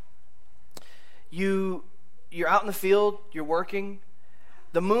TikTok. You're out in the field, you're working.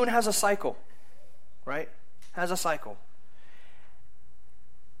 The moon has a cycle, right? Has a cycle.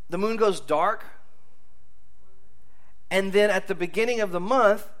 The moon goes dark, and then at the beginning of the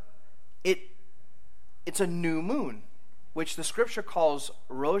month, it's a new moon, which the scripture calls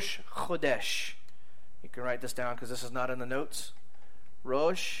Rosh Chodesh. You can write this down because this is not in the notes.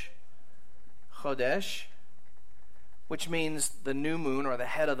 Rosh Chodesh, which means the new moon or the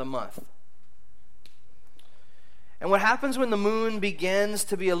head of the month. And what happens when the moon begins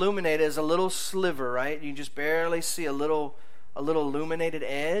to be illuminated is a little sliver, right? You just barely see a little illuminated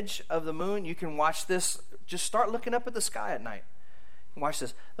edge of the moon. You can watch this. Just start looking up at the sky at night. Watch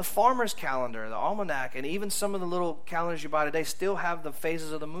this. The farmer's calendar, the almanac, and even some of the little calendars you buy today still have the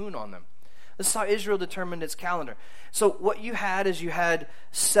phases of the moon on them. This is how Israel determined its calendar. So what you had is you had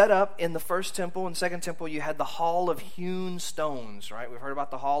set up in the first temple and second temple, you had the Hall of Hewn Stones, right? We've heard about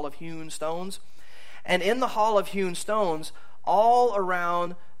the Hall of Hewn Stones. And in the Hall of Hewn Stones, all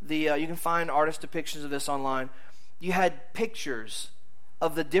around you can find artist depictions of this online, you had pictures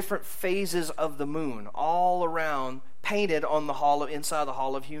of the different phases of the moon all around, painted on inside the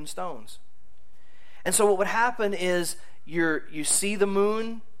Hall of Hewn Stones. And so what would happen is you see the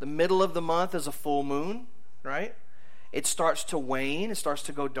moon, the middle of the month is a full moon, right? It starts to wane, it starts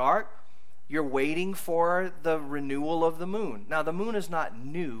to go dark. You're waiting for the renewal of the moon. Now the moon is not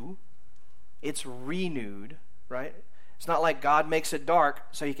new, it's renewed, right? It's not like God makes it dark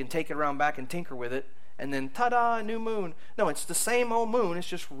so he can take it around back and tinker with it and then ta-da, new moon. No, it's the same old moon, it's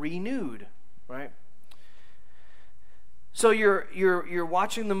just renewed, right? So you're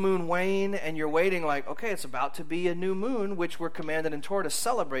watching the moon wane and you're waiting like, okay, it's about to be a new moon, which we're commanded in Torah to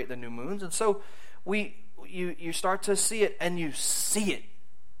celebrate the new moons. And so you start to see it and you see it.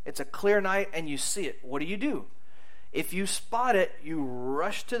 It's a clear night and you see it. What do? If you spot it, you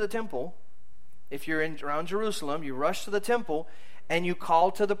rush to the temple. If you're around Jerusalem, you rush to the temple and you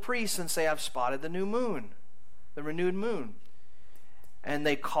call to the priests and say, I've spotted the new moon, the renewed moon. And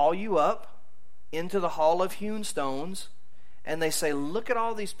they call you up into the hall of hewn stones, and they say, look at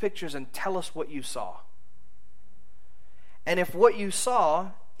all these pictures and tell us what you saw. And if what you saw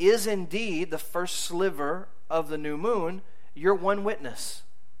is indeed the first sliver of the new moon, you're one witness.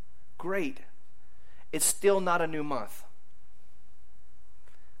 Great. It's still not a new month.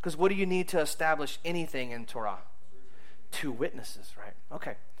 Because what do you need to establish anything in Torah? 2 witnesses, right?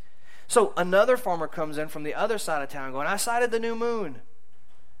 Okay. So another farmer comes in from the other side of town going, I sighted the new moon.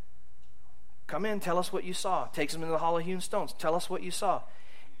 Come in, tell us what you saw. Takes him into the hall of hewn stones. Tell us what you saw.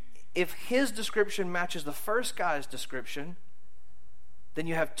 If his description matches the first guy's description, then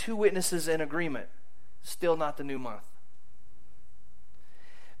you have 2 witnesses in agreement. Still not the new month.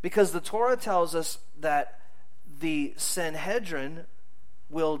 Because the Torah tells us that the Sanhedrin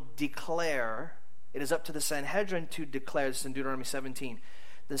will declare, it is up to the Sanhedrin to declare, this is in Deuteronomy 17,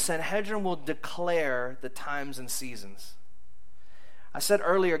 the Sanhedrin will declare the times and seasons. I said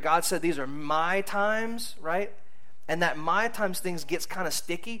earlier, God said these are my times, right? And that my times things gets kind of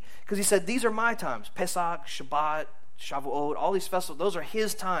sticky because he said these are my times. Pesach, Shabbat, Shavuot, all these festivals, those are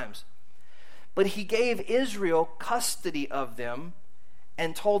his times. But he gave Israel custody of them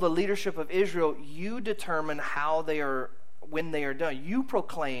and told the leadership of Israel, you determine how they are, when they are done. You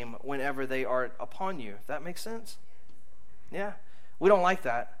proclaim whenever they are upon you. If that makes sense? Yeah. We don't like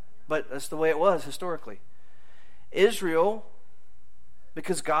that, but that's the way it was historically. Israel,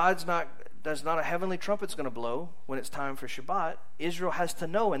 because there's not a heavenly trumpet's going to blow when it's time for Shabbat, Israel has to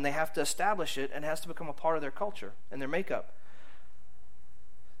know, and they have to establish it, and it has to become a part of their culture and their makeup.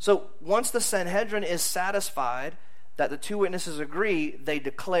 So once the Sanhedrin is satisfied that the 2 witnesses agree, they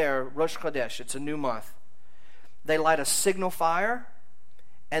declare Rosh Chodesh. It's a new month. They light a signal fire,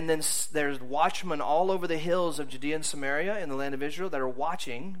 and then there's watchmen all over the hills of Judea and Samaria in the land of Israel that are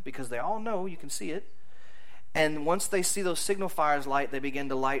watching because they all know, you can see it. And once they see those signal fires light, they begin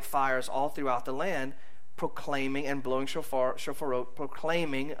to light fires all throughout the land, proclaiming and blowing shofarot,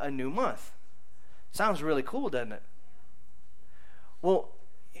 proclaiming a new month. Sounds really cool, doesn't it? Well,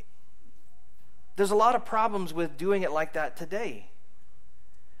 there's a lot of problems with doing it like that today.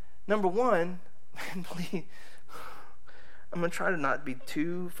 Number one, please, I'm going to try to not be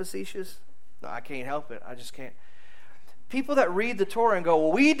too facetious. No, I can't help it. I just can't. People that read the Torah and go,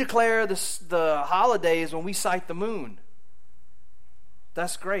 well, we declare the holidays when we sight the moon.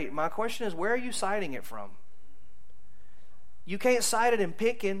 That's great. My question is, where are you citing it from? You can't cite it in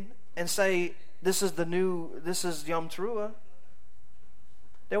Pickin and say, this is Yom Teruah.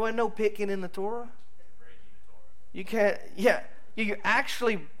 There wasn't no Pickin in the Torah. You can't, you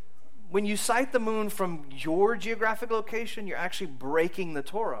actually, when you cite the moon from your geographic location, you're actually breaking the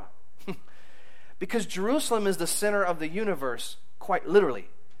Torah. Because Jerusalem is the center of the universe, quite literally.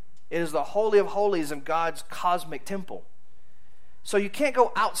 It is the Holy of Holies of God's cosmic temple. So you can't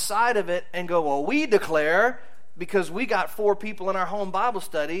go outside of it and go, well, we declare, because we got 4 people in our home Bible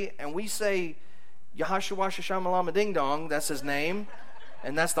study, and we say, Yahashua Shamalama Ding Dong, that's his name,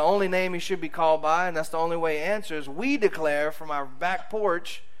 and that's the only name he should be called by, and that's the only way he answers. We declare from our back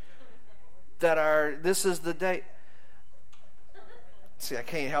porch that this is the day. See, I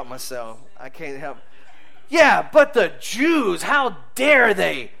can't help myself. I can't help. Yeah, but the Jews, how dare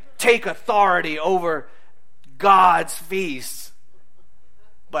they take authority over God's feasts?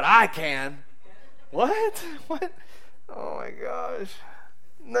 But I can. What? Oh my gosh.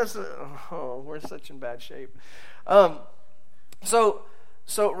 We're such in bad shape. So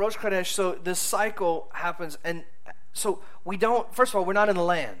Rosh Chodesh, so this cycle happens, and so we don't, first of all, we're not in the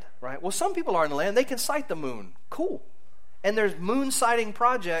land, right? Well, some people are in the land. They can sight the moon. Cool. And there's moon sighting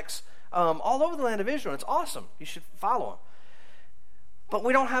projects all over the land of Israel. It's awesome. You should follow them. But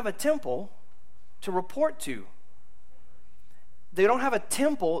we don't have a temple to report to. They don't have a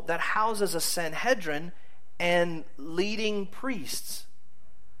temple that houses a Sanhedrin and leading priests.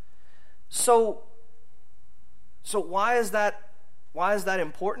 So why is that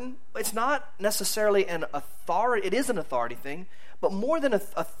important? It's not necessarily an authority. It is an authority thing, but more than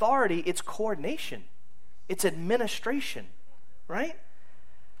authority, it's coordination. It's administration, right?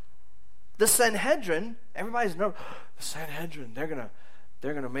 The Sanhedrin, everybody's the Sanhedrin.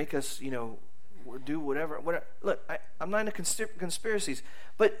 They're gonna make us, do whatever. Look, I'm not into conspiracies,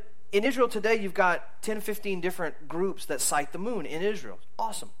 but in Israel today, you've got 10, 15 different groups that sight the moon in Israel.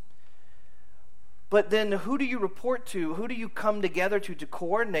 Awesome. But then who do you report to? Who do you come together to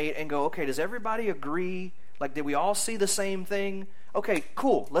coordinate and go, okay, does everybody agree? Like, did we all see the same thing? Okay,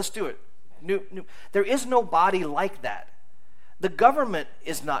 cool, let's do it. There is no body like that. The government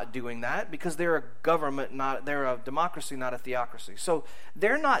is not doing that because they're a government, they're a democracy, not a theocracy. So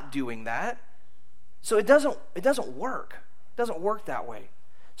they're not doing that. So it doesn't work. It doesn't work that way.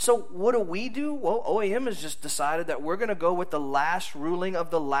 So what do? Well, OAM has just decided that we're going to go with the last ruling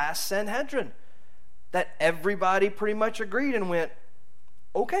of the last Sanhedrin. That everybody pretty much agreed and went,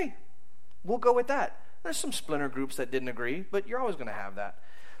 okay, we'll go with that. There's some splinter groups that didn't agree, but you're always going to have that.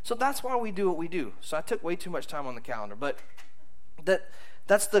 So that's why we do what we do. So I took way too much time on the calendar, but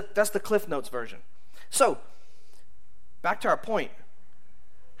that's the Cliff Notes version. So back to our point.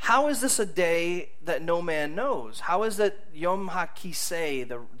 How is this a day that no man knows? How is it Yom HaKisei,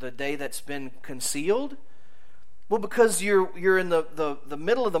 the day that's been concealed? Well, because you're in the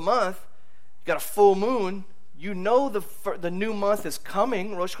middle of the month, you got a full moon, you know the new month is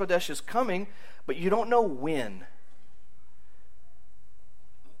coming, Rosh Chodesh is coming, but you don't know when.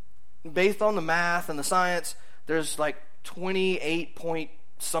 Based on the math and the science, there's like 28 point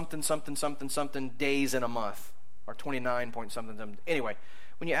something days in a month, or 29 point something. Anyway,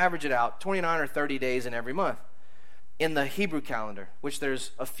 when you average it out, 29 or 30 days in every month in the Hebrew calendar, which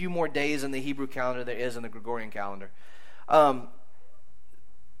there's a few more days in the Hebrew calendar than there is in the Gregorian calendar.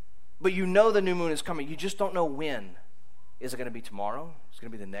 But you know the new moon is coming. You just don't know when. Is it going to be tomorrow? Is it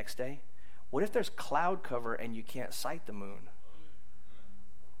going to be the next day? What if there's cloud cover and you can't sight the moon?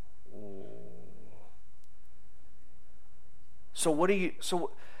 Ooh.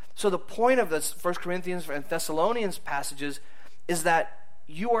 So the point of this 1 Corinthians and Thessalonians passages is that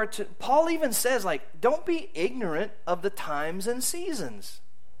you are to, Paul even says, like, don't be ignorant of the times and seasons.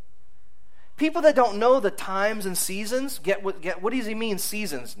 People that don't know the times and seasons, what does he mean,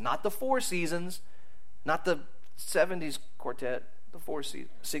 seasons? Not the 4 seasons, not the 70s quartet, the 4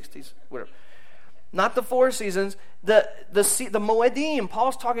 seasons, 60s, whatever. Not the 4 seasons, the Moedim.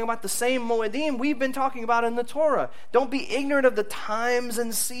 Paul's talking about the same Moedim we've been talking about in the Torah. Don't be ignorant of the times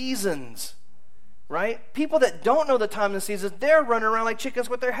and seasons, right? People that don't know the times and seasons, they're running around like chickens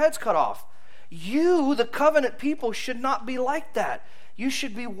with their heads cut off. You, the covenant people, should not be like that. You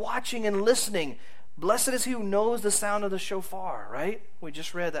should be watching and listening. Blessed is he who knows the sound of the shofar, right? We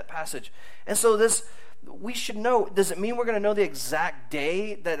just read that passage. And so we should know. Does it mean we're going to know the exact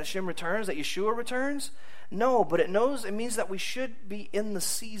day that Hashem returns, that Yeshua returns? No, but it means that we should be in the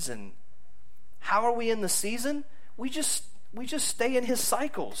season. How are we in the season? We just stay in his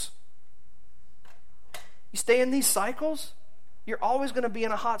cycles. You stay in these cycles, you're always going to be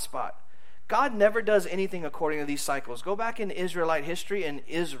in a hot spot. God never does anything according to these cycles. Go back in Israelite history, in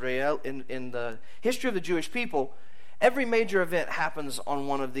Israel, in the history of the Jewish people, every major event happens on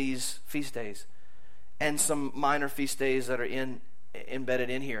one of these feast days. And some minor feast days that are embedded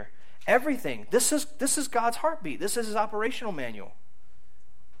in here. Everything. This is God's heartbeat. This is his operational manual.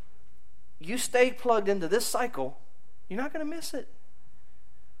 You stay plugged into this cycle, you're not going to miss it.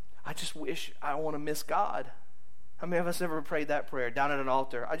 I just wish I don't want to miss God. How many of us ever prayed that prayer down at an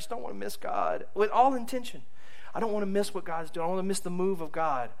altar? I just don't want to miss God. With all intention. I don't want to miss what God's doing. I don't want to miss the move of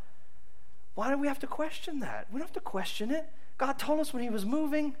God. Why do we have to question that? We don't have to question it. God told us when he was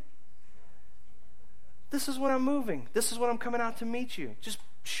moving. This is when I'm moving. This is when I'm coming out to meet you. Just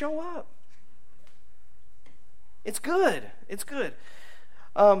show up. It's good. It's good.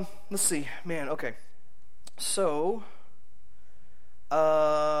 Let's see. Man, okay. So,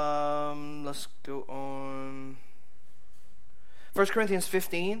 let's go on. 1 Corinthians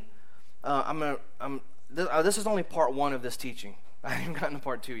 15. This is only part 1 of this teaching. I haven't gotten to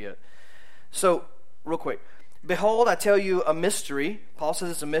part 2 yet. So, real quick. Behold, I tell you a mystery. Paul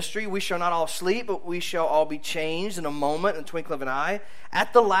says it's a mystery. We shall not all sleep, but we shall all be changed in a moment, in the twinkling of an eye,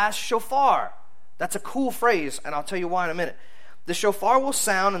 at the last shofar. That's a cool phrase, and I'll tell you why in a minute. The shofar will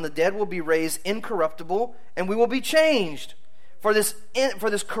sound, and the dead will be raised incorruptible, and we will be changed. For this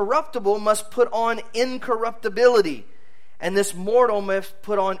corruptible must put on incorruptibility, and this mortal must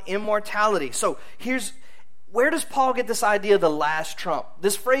put on immortality. So where does Paul get this idea of the last trump?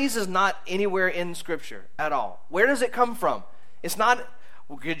 This phrase is not anywhere in Scripture at all. Where does it come from? It's not,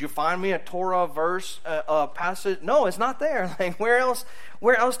 well, could you find me a Torah verse, passage? No, it's not there. Like, where else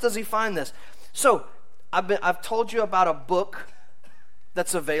does he find this? So, I've told you about a book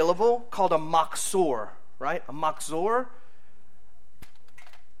that's available called a Machzor, right? A Machzor.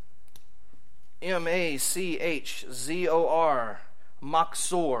 Machzor.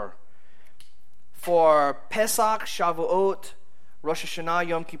 Machzor. For Pesach, Shavuot, Rosh Hashanah,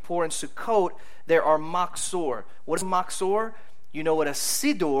 Yom Kippur, and Sukkot, there are Machzor. What is Machzor? You know what a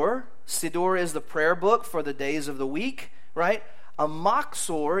Siddur is the prayer book for the days of the week, right? A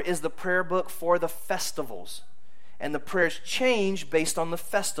Machzor is the prayer book for the festivals. And the prayers change based on the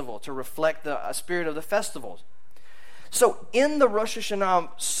festival to reflect the spirit of the festivals. So in the Rosh Hashanah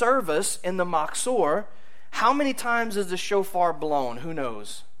service, in the Machzor, how many times is the shofar blown? Who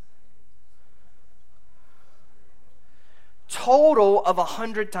knows? Total of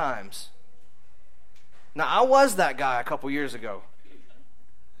 100 times. Now, I was that guy a couple years ago.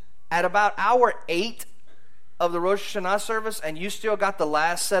 At about hour 8 of the Rosh Hashanah service, and you still got the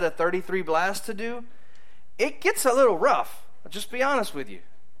last set of 33 blasts to do, it gets a little rough. I'll just be honest with you.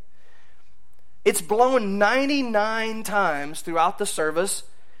 It's blown 99 times throughout the service,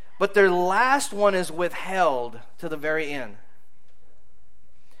 but their last one is withheld to the very end.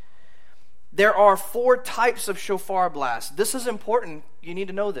 There are 4 types of shofar blasts. This is important. You need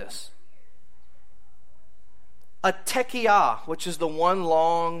to know this. A tekiyah, which is the one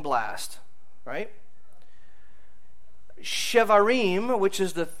long blast, right? Shevarim, which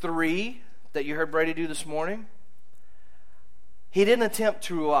is the 3 that you heard Brady do this morning. He didn't attempt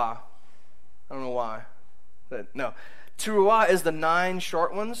teruah. I don't know why. No. Teruah is the 9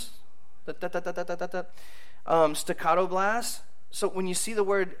 short ones. Staccato blast. So when you see the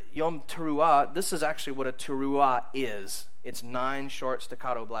word Yom Teruah, this is actually what a teruah is. It's 9 short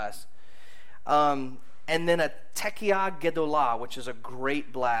staccato blasts. And then a tekiyah gedolah, which is a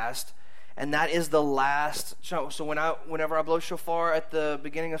great blast. And that is the last. So whenever I blow shofar at the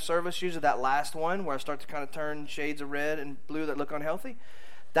beginning of service, usually that last one where I start to kind of turn shades of red and blue that look unhealthy,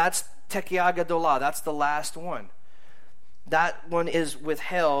 that's tekiyah gedolah. That's the last one. That one is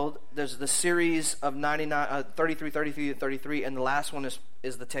withheld. There's the series of 99, 33, 33, and 33, and the last one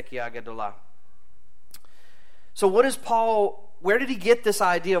is the tekiyah gedolah. So what is Paul, where did he get this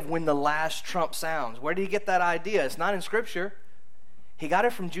idea of when the last trump sounds? Where did he get that idea? It's not in Scripture. He got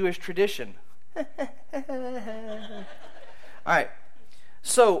it from Jewish tradition. All right.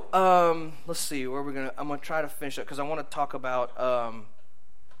 So let's see where we're gonna. I'm gonna try to finish up because I want to talk about.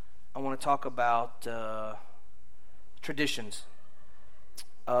 Traditions.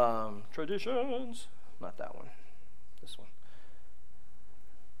 Traditions. Not that one. This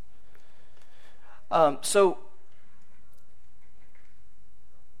one. So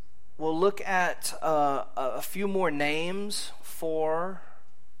we'll look at a few more names for.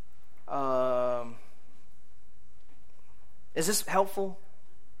 Is this helpful?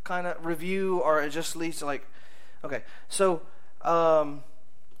 Kind of review, or it just leads to like, okay. So, all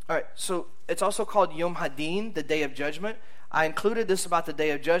right. So it's also called Yom Hadin, the Day of Judgment. I included this about the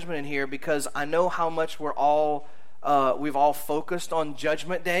Day of Judgment in here because I know how much we've all focused on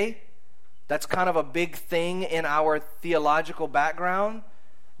Judgment Day. That's kind of a big thing in our theological background.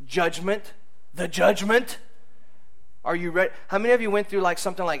 Judgment, the judgment. Are you ready? How many of you went through like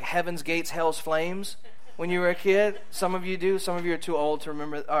something like Heaven's Gates, Hell's Flames when you were a kid? Some of you do. Some of you are too old to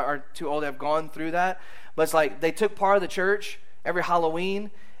remember, or too old to have gone through that. But it's like they took part of the church every Halloween,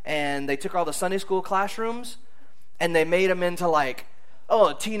 and they took all the Sunday school classrooms, and they made them into like,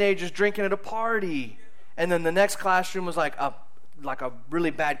 teenagers drinking at a party. And then the next classroom was like a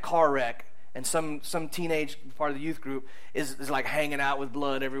really bad car wreck. And some teenage part of the youth group is like hanging out with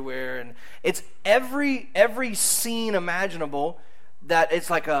blood everywhere, and it's every scene imaginable. That it's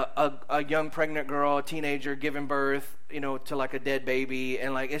like a young pregnant girl, a teenager giving birth, to like a dead baby,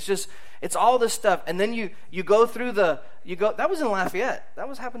 and like it's all this stuff. And then you go through that was in Lafayette. That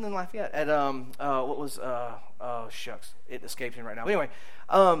was happening in Lafayette at shucks, it escapes me right now. But anyway,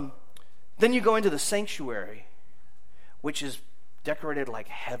 then you go into the sanctuary, which is decorated like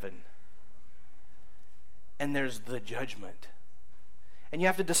heaven. And there's the judgment. And you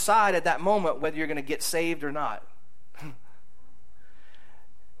have to decide at that moment whether you're going to get saved or not.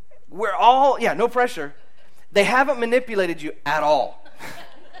 We're all, no pressure. They haven't manipulated you at all.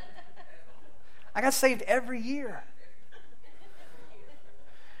 I got saved every year.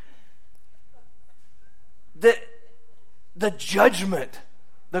 The judgment,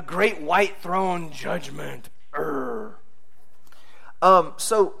 the great white throne judgment.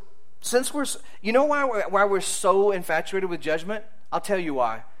 So, since why we're so infatuated with judgment? I'll tell you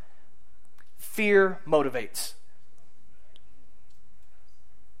why. Fear motivates.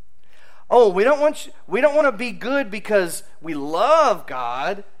 We don't want to be good because we love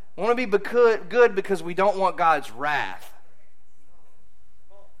God. We want to be good because we don't want God's wrath.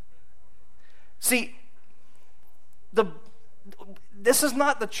 See, this is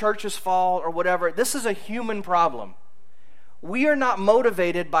not the church's fault or whatever. This is a human problem. We are not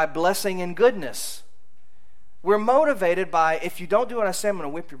motivated by blessing and goodness. We're motivated by, if you don't do what I say, I'm going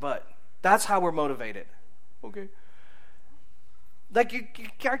to whip your butt. That's how we're motivated. Okay.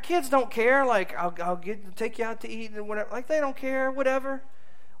 Like our kids don't care. Like I'll take you out to eat and whatever. Like they don't care. Whatever.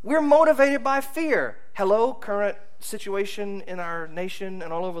 We're motivated by fear. Hello, current situation in our nation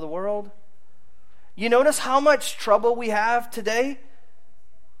and all over the world. You notice how much trouble we have today?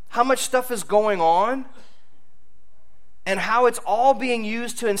 How much stuff is going on? And how it's all being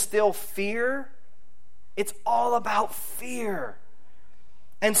used to instill fear? It's all about fear.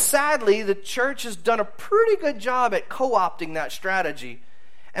 And sadly, the church has done a pretty good job at co-opting that strategy.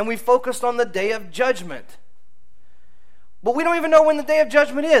 And we focused on the day of judgment. But we don't even know when the day of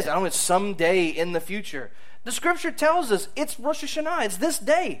judgment is. I don't know, it's someday in the future. The scripture tells us it's Rosh Hashanah. It's this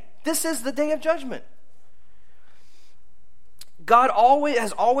day. This is the day of judgment. God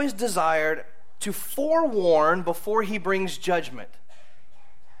has always desired to forewarn before he brings judgment.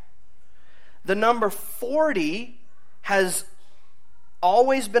 The number 40 has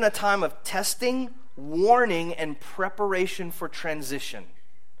always been a time of testing, warning, and preparation for transition.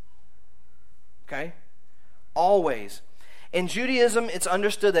 Okay? Always. In Judaism, it's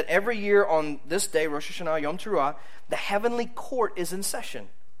understood that every year on this day, Rosh Hashanah, Yom Teruah, the heavenly court is in session.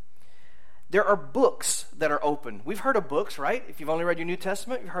 There are books that are open. We've heard of books, right? If you've only read your New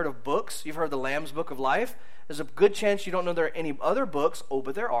Testament, you've heard of books. You've heard the Lamb's Book of Life. There's a good chance you don't know there are any other books. Oh,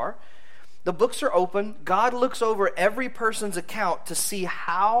 but there are. The books are open. God looks over every person's account to see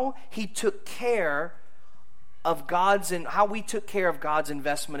how he took care of how we took care of God's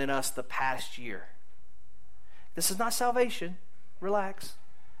investment in us the past year. This is not salvation. Relax.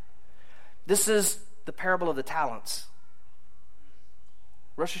 This is the parable of the talents.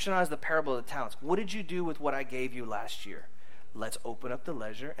 Rosh Hashanah is the parable of the talents. What did you do with what I gave you last year? Let's open up the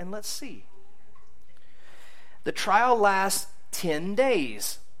ledger and let's see. The trial lasts 10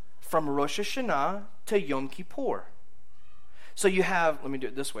 days from Rosh Hashanah to Yom Kippur. So you have, let me do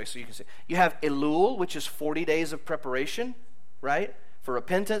it this way so you can see. You have Elul, which is 40 days of preparation, right? For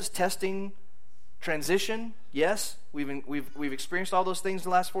repentance, testing, transition. Yes, we've experienced all those things the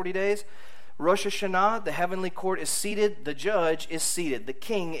last 40 days. Rosh Hashanah, the heavenly court is seated, the judge is seated, the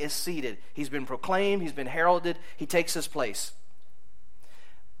king is seated. He's been proclaimed, he's been heralded, he takes his place.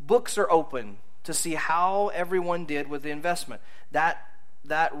 Books are open to see how everyone did with the investment. That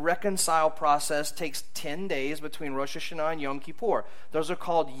reconcile process takes 10 days between Rosh Hashanah and Yom Kippur. Those are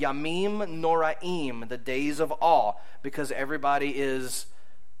called Yamim Noraim, the days of awe, because everybody is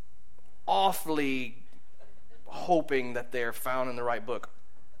awfully hoping that they're found in the right book.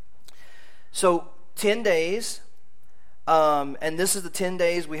 So 10 days, and this is the 10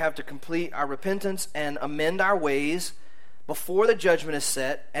 days we have to complete our repentance and amend our ways before the judgment is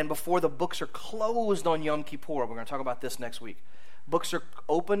set and before the books are closed on Yom Kippur. We're going to talk about this next week. Books are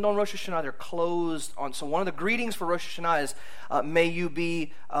opened on Rosh Hashanah, they're closed on. So one of the greetings for Rosh Hashanah is, may you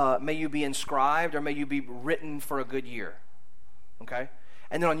be inscribed, or may you be written for a good year. Okay?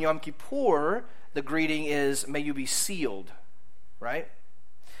 And then on Yom Kippur, the greeting is, may you be sealed, right?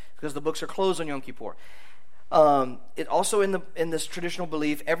 Because the books are closed on Yom Kippur. It also in this traditional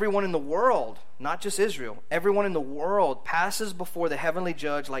belief, everyone in the world, not just Israel, everyone in the world passes before the heavenly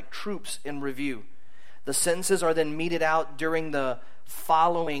judge like troops in review. The sentences are then meted out during the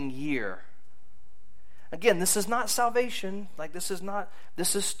following year. Again, this is not salvation. This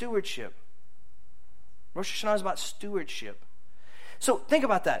is stewardship. Rosh Hashanah is about stewardship. So think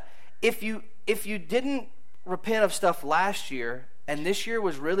about that. If you didn't repent of stuff last year, and this year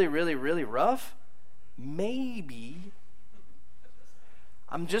was really, really, really rough, maybe,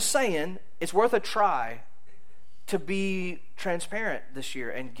 I'm just saying, it's worth a try to be transparent this year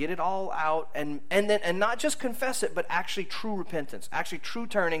and get it all out and not just confess it, but actually true repentance, actually true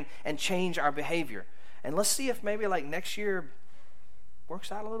turning and change our behavior. And let's see if maybe next year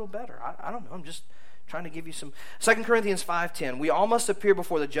works out a little better. I don't know. I'm just trying to give you some. 2 Corinthians 5:10, we all must appear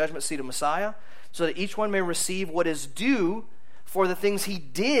before the judgment seat of Messiah so that each one may receive what is due for the things he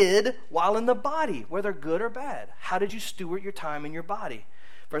did while in the body, whether good or bad. How did you steward your time in your body?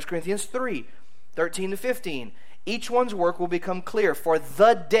 1 Corinthians 3:13-15, each one's work will become clear, for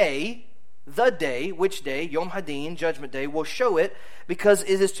the day, which day? Yom Hadin, Judgment Day, will show it, because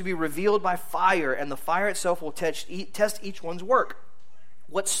it is to be revealed by fire, and the fire itself will test each one's work,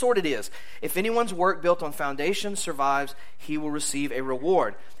 what sort it is. If anyone's work built on foundation survives, he will receive a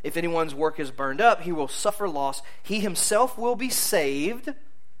reward. If anyone's work is burned up, he will suffer loss. He himself will be saved,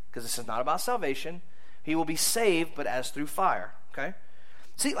 because this is not about salvation. He will be saved, but as through fire. Okay?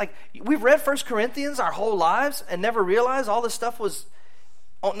 See, we've read 1 Corinthians our whole lives and never realized all this stuff was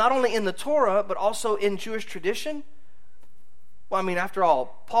not only in the Torah, but also in Jewish tradition. Well, after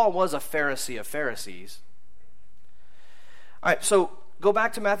all, Paul was a Pharisee of Pharisees. All right, so go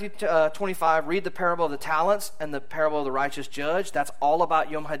back to Matthew 25, read the parable of the talents and the parable of the righteous judge. That's all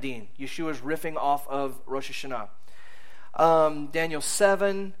about Yom Hadin. Yeshua's riffing off of Rosh Hashanah. Daniel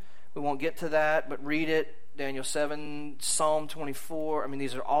 7, we won't get to that, but read it. Daniel 7, Psalm 24. I mean,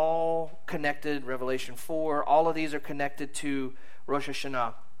 these are all connected. Revelation 4. All of these are connected to Rosh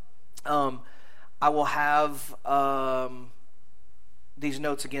Hashanah. I will have these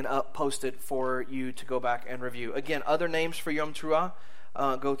notes again up posted for you to go back and review. Again, other names for Yom Teruah.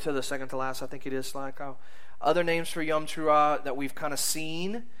 Go to the second to last, I think it is, slide, Kyle. Other names for Yom Teruah that we've kind of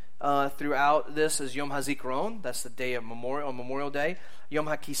seen throughout this is Yom HaZikaron. That's the day of Memorial Day. Yom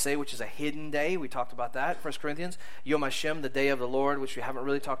HaKisei, which is a hidden day. We talked about that, 1 Corinthians. Yom Hashem, the day of the Lord, which we haven't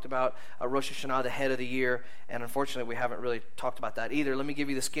really talked about. Rosh Hashanah, the head of the year. And unfortunately, we haven't really talked about that either. Let me give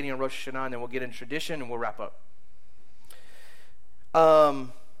you the skinny on Rosh Hashanah, and then we'll get into tradition, and we'll wrap up.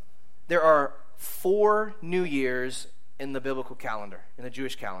 There are 4 New Years in the biblical calendar, in the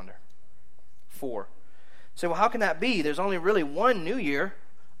Jewish calendar. 4. So, well, how can that be? There's only really one New Year.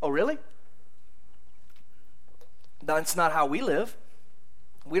 Oh, really? That's not how we live.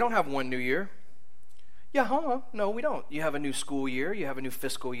 We don't have one New Year. Yeah, no, we don't. You have a new school year. You have a new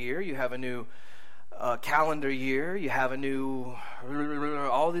fiscal year. You have a new calendar year. You have a new,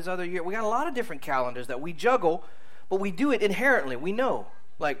 all these other years. We got a lot of different calendars that we juggle, but we do it inherently. We know.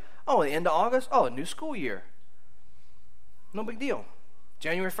 Like, oh, the end of August, oh, a new school year. No big deal.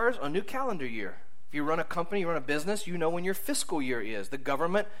 January 1st, a new calendar year. If you run a company, you run a business, you know when your fiscal year is. The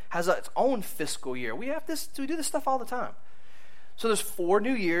government has its own fiscal year. We do this stuff all the time. So there's 4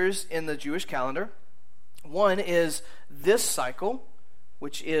 New Years in the Jewish calendar. One is this cycle,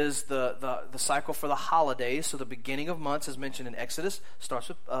 which is the cycle for the holidays. So the beginning of months, as mentioned in Exodus, starts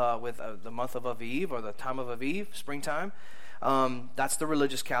with the month of Aviv, or the time of Aviv, springtime. That's the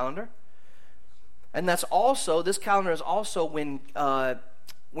religious calendar. And that's also, this calendar is also when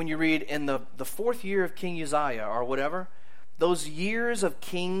you read in the 4th year of King Uzziah or whatever, those years of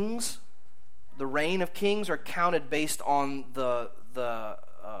kings, the reign of kings, are counted based on the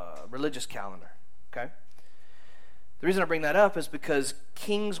religious calendar. Okay? The reason I bring that up is because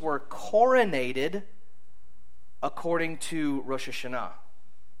kings were coronated according to Rosh Hashanah.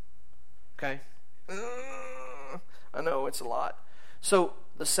 Okay? I know, it's a lot. So,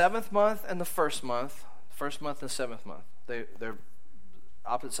 the 7th month and the 1st month and the 7th month, they're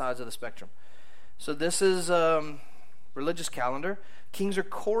opposite sides of the spectrum. So this is religious calendar. Kings are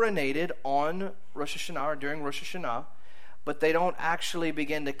coronated on Rosh Hashanah or during Rosh Hashanah, but they don't actually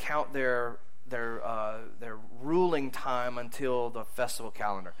begin to count their ruling time until the festival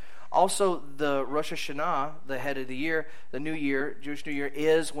calendar. Also, the Rosh Hashanah, the head of the year, the New Year, Jewish New Year,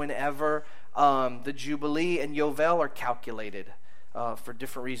 is whenever the Jubilee and Yovel are calculated. For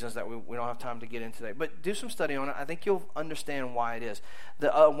different reasons that we don't have time to get into today. But do some study on it. I think you'll understand why it is.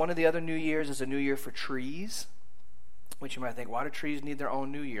 One of the other New Years is a New Year for trees, which you might think, why do trees need their own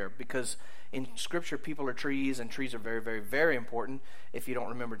New Year? Because in Scripture, people are trees, and trees are very, very, very important if you don't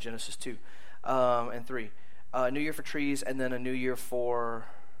remember Genesis 2 and 3. New Year for trees, and then a New Year for...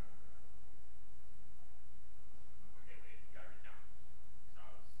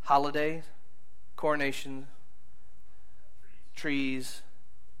 holidays, coronation, trees,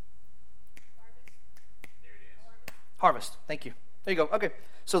 harvest. Thank you. There you go. Okay.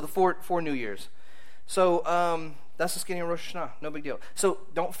 So the four New Years. So that's the skinny on Rosh Hashanah. No big deal. So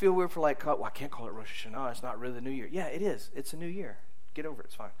don't feel weird for like, well, I can't call it Rosh Hashanah. It's not really the New Year. Yeah, it is. It's a new year. Get over it.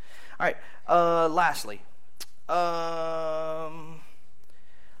 It's fine. All right.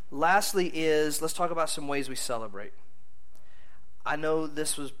 Lastly is, let's talk about some ways we celebrate. I know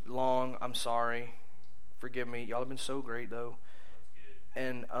this was long. I'm sorry. Forgive me. Y'all have been so great, though.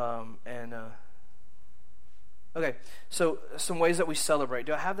 Okay. So some ways that we celebrate.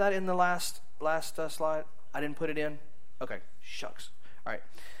 Do I have that in the last slide? I didn't put it in. Okay. Shucks. All right.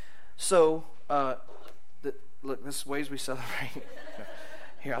 So look, this is ways we celebrate.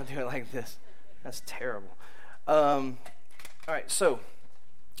 Here, I'll do it like this. That's terrible. All right. So,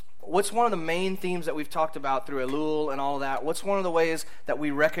 what's one of the main themes that we've talked about through Elul and all of that? What's one of the ways that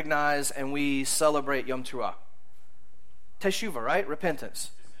we recognize and we celebrate Yom Teruah? Teshuvah, right?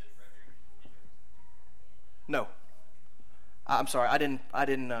 Repentance. No. I'm sorry. I didn't add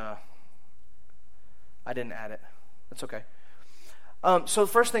it. That's okay. So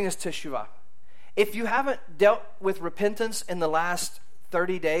the first thing is Teshuvah. If you haven't dealt with repentance in the last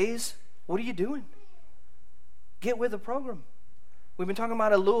 30 days, what are you doing? Get with the program. We've been talking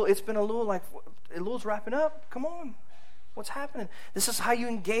about Elul. It's been Elul, like Elul's wrapping up. Come on. What's happening? This is how you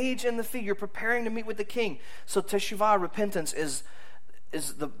engage in the feast. You're preparing to meet with the King. So Teshuvah, repentance, is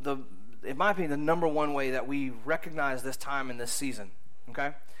the in my opinion, the number one way that we recognize this time in this season.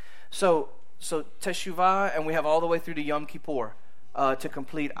 Okay? So Teshuvah, and we have all the way through to Yom Kippur to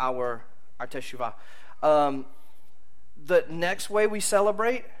complete our Teshuvah. The next way we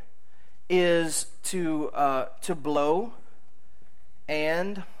celebrate is to blow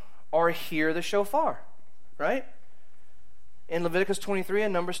and or hear the shofar, right? In Leviticus 23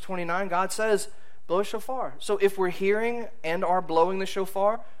 and Numbers 29, God says, blow a shofar. So if we're hearing and are blowing the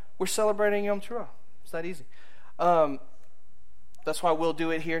shofar, we're celebrating Yom Teruah. It's that easy. That's why we'll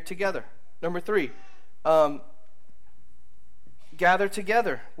do it here together. Number 3, gather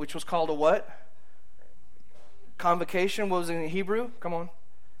together, which was called a what? Convocation. What was it in Hebrew? Come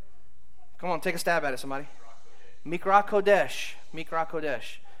on, take a stab at it, somebody. Mikra Kodesh. Mikra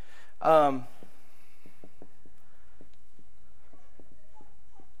Kodesh.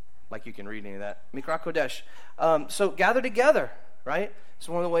 Like you can read any of that. Mikra Kodesh. So gather together, right? It's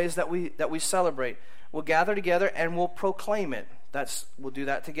one of the ways that we celebrate. We'll gather together and we'll proclaim it. We'll do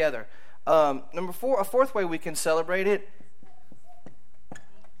that together. Number 4, a fourth way we can celebrate it.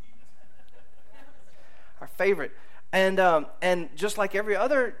 Our favorite. And just like every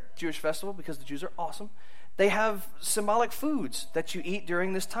other Jewish festival, because the Jews are awesome, they have symbolic foods that you eat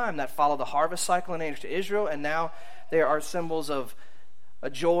during this time that follow the harvest cycle in ancient Israel, and now they are symbols of a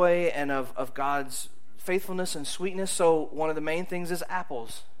joy and of God's faithfulness and sweetness. So one of the main things is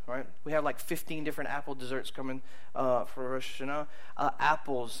apples, right? We have like 15 different apple desserts coming for Rosh Hashanah.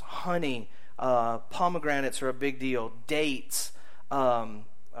 Apples, honey, pomegranates are a big deal. Dates,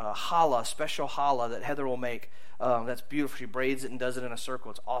 challah, special challah that Heather will make. That's beautiful. She braids it and does it in a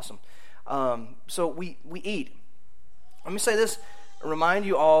circle. It's awesome. So we eat. Let me say this. Remind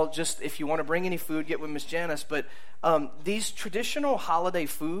you all, just if you want to bring any food, get with Miss Janice. But these traditional holiday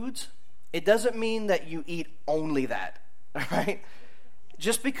foods, it doesn't mean that you eat only that, right?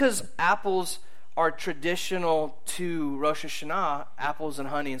 Just because apples are traditional to Rosh Hashanah, apples and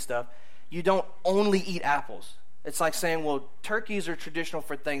honey and stuff, you don't only eat apples. It's like saying, well, turkeys are traditional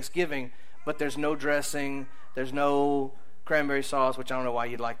for Thanksgiving, but there's no dressing, there's no cranberry sauce, which I don't know why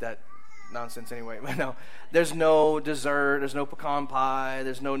you'd like that nonsense anyway. But no, there's no dessert, there's no pecan pie,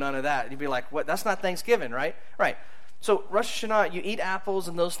 there's no none of that. You'd be like, what? That's not Thanksgiving, right? Right. So Rosh Hashanah, you eat apples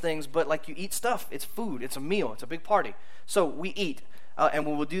and those things, but like you eat stuff. It's food. It's a meal. It's a big party. So we eat, and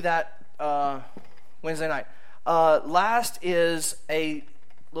we will do that Wednesday night. Last is a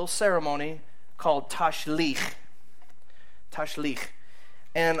little ceremony called Tashlich. Tashlich.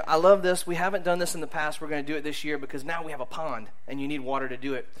 And I love this. We haven't done this in the past. We're going to do it this year because now we have a pond, and you need water to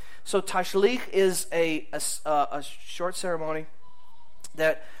do it. So Tashlich is a short ceremony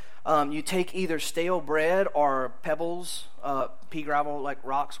that you take either stale bread or pebbles, pea gravel, like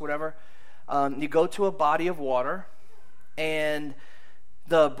rocks, whatever. You go to a body of water, and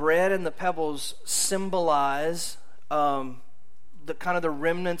the bread and the pebbles symbolize the kind of the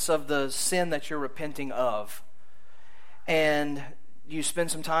remnants of the sin that you're repenting of. And you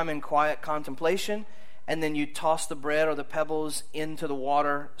spend some time in quiet contemplation, and then you toss the bread or the pebbles into the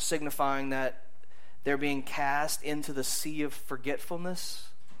water, signifying that they're being cast into the sea of forgetfulness.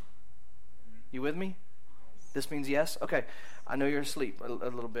 You with me? This means yes? Okay. I know you're asleep a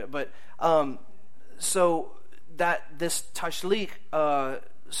little bit. But so that this Tashlich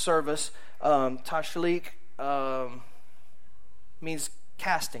service, Tashlich means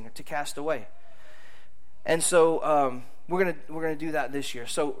casting, or to cast away. And so we're gonna do that this year.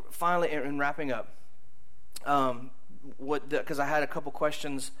 So finally, in wrapping up, because I had a couple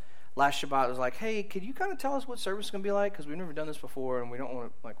questions last Shabbat. I was like, hey, could you kind of tell us what service is gonna be like? Because we've never done this before, and we don't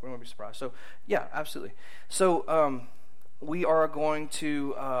want to be surprised. So yeah, absolutely. So we are going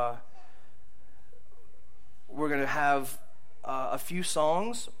to we're gonna have a few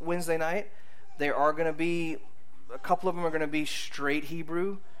songs Wednesday night. There are gonna be a couple of them are gonna be straight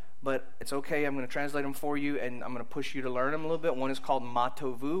Hebrew. But it's okay. I'm going to translate them for you, and I'm going to push you to learn them a little bit. One is called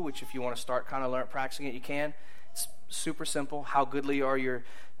Matovu, which if you want to start kind of practicing it, you can. It's super simple. How goodly are your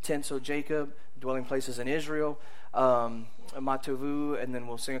tents, O Jacob, dwelling places in Israel. Matovu, and then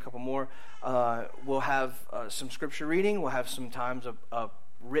we'll sing a couple more. We'll have some scripture reading. We'll have some times of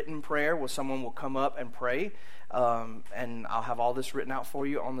written prayer where someone will come up and pray. And I'll have all this written out for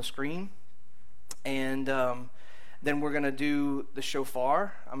you on the screen. And then we're going to do the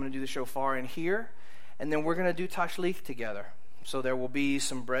shofar. I'm going to do the shofar in here. And then we're going to do Tashlich together. So there will be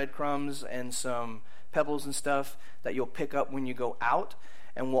some breadcrumbs and some pebbles and stuff that you'll pick up when you go out.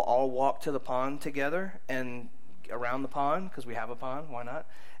 And we'll all walk to the pond together and around the pond, because we have a pond, why not?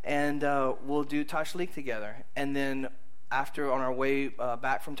 And we'll do Tashlich together. And then after, on our way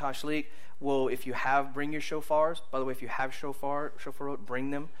back from Tashlich, bring your shofars. By the way, if you have shofarot, bring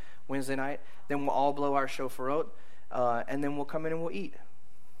them Wednesday night. Then we'll all blow our shofarot. And then we'll come in and we'll eat.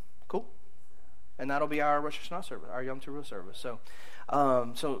 Cool? And that'll be our Rosh Hashanah service, our Yom Teruah service.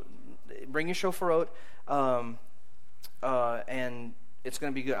 So bring your shofarot, and it's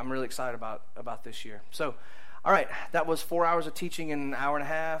going to be good. I'm really excited about this year. So, all right, that was 4 hours of teaching in an hour and a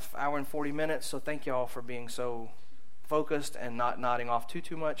half, hour and 40 minutes. So thank you all for being so focused and not nodding off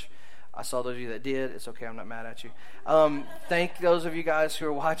too much. I saw those of you that did. It's okay. I'm not mad at you. Thank those of you guys who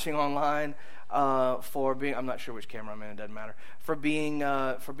are watching online for being. I'm not sure which camera I'm in. It doesn't matter. For being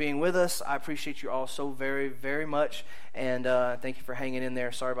with us. I appreciate you all so very, very much. And thank you for hanging in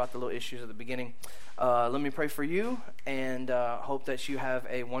there. Sorry about the little issues at the beginning. Let me pray for you and hope that you have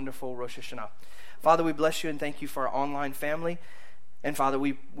a wonderful Rosh Hashanah. Father, we bless you and thank you for our online family. And Father,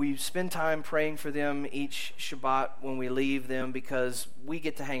 we spend time praying for them each Shabbat when we leave them because we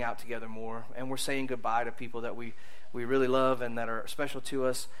get to hang out together more. And we're saying goodbye to people that we really love and that are special to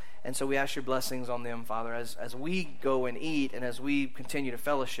us. And so we ask your blessings on them, Father. As we go and eat and as we continue to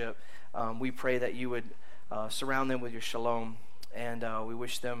fellowship, we pray that you would surround them with your shalom. And we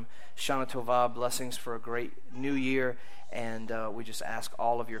wish them Shana Tovah, blessings for a great new year. And we just ask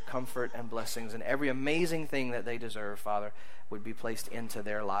all of your comfort and blessings and every amazing thing that they deserve, Father, would be placed into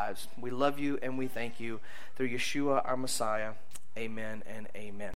their lives. We love you and we thank you through Yeshua, our Messiah. Amen and amen.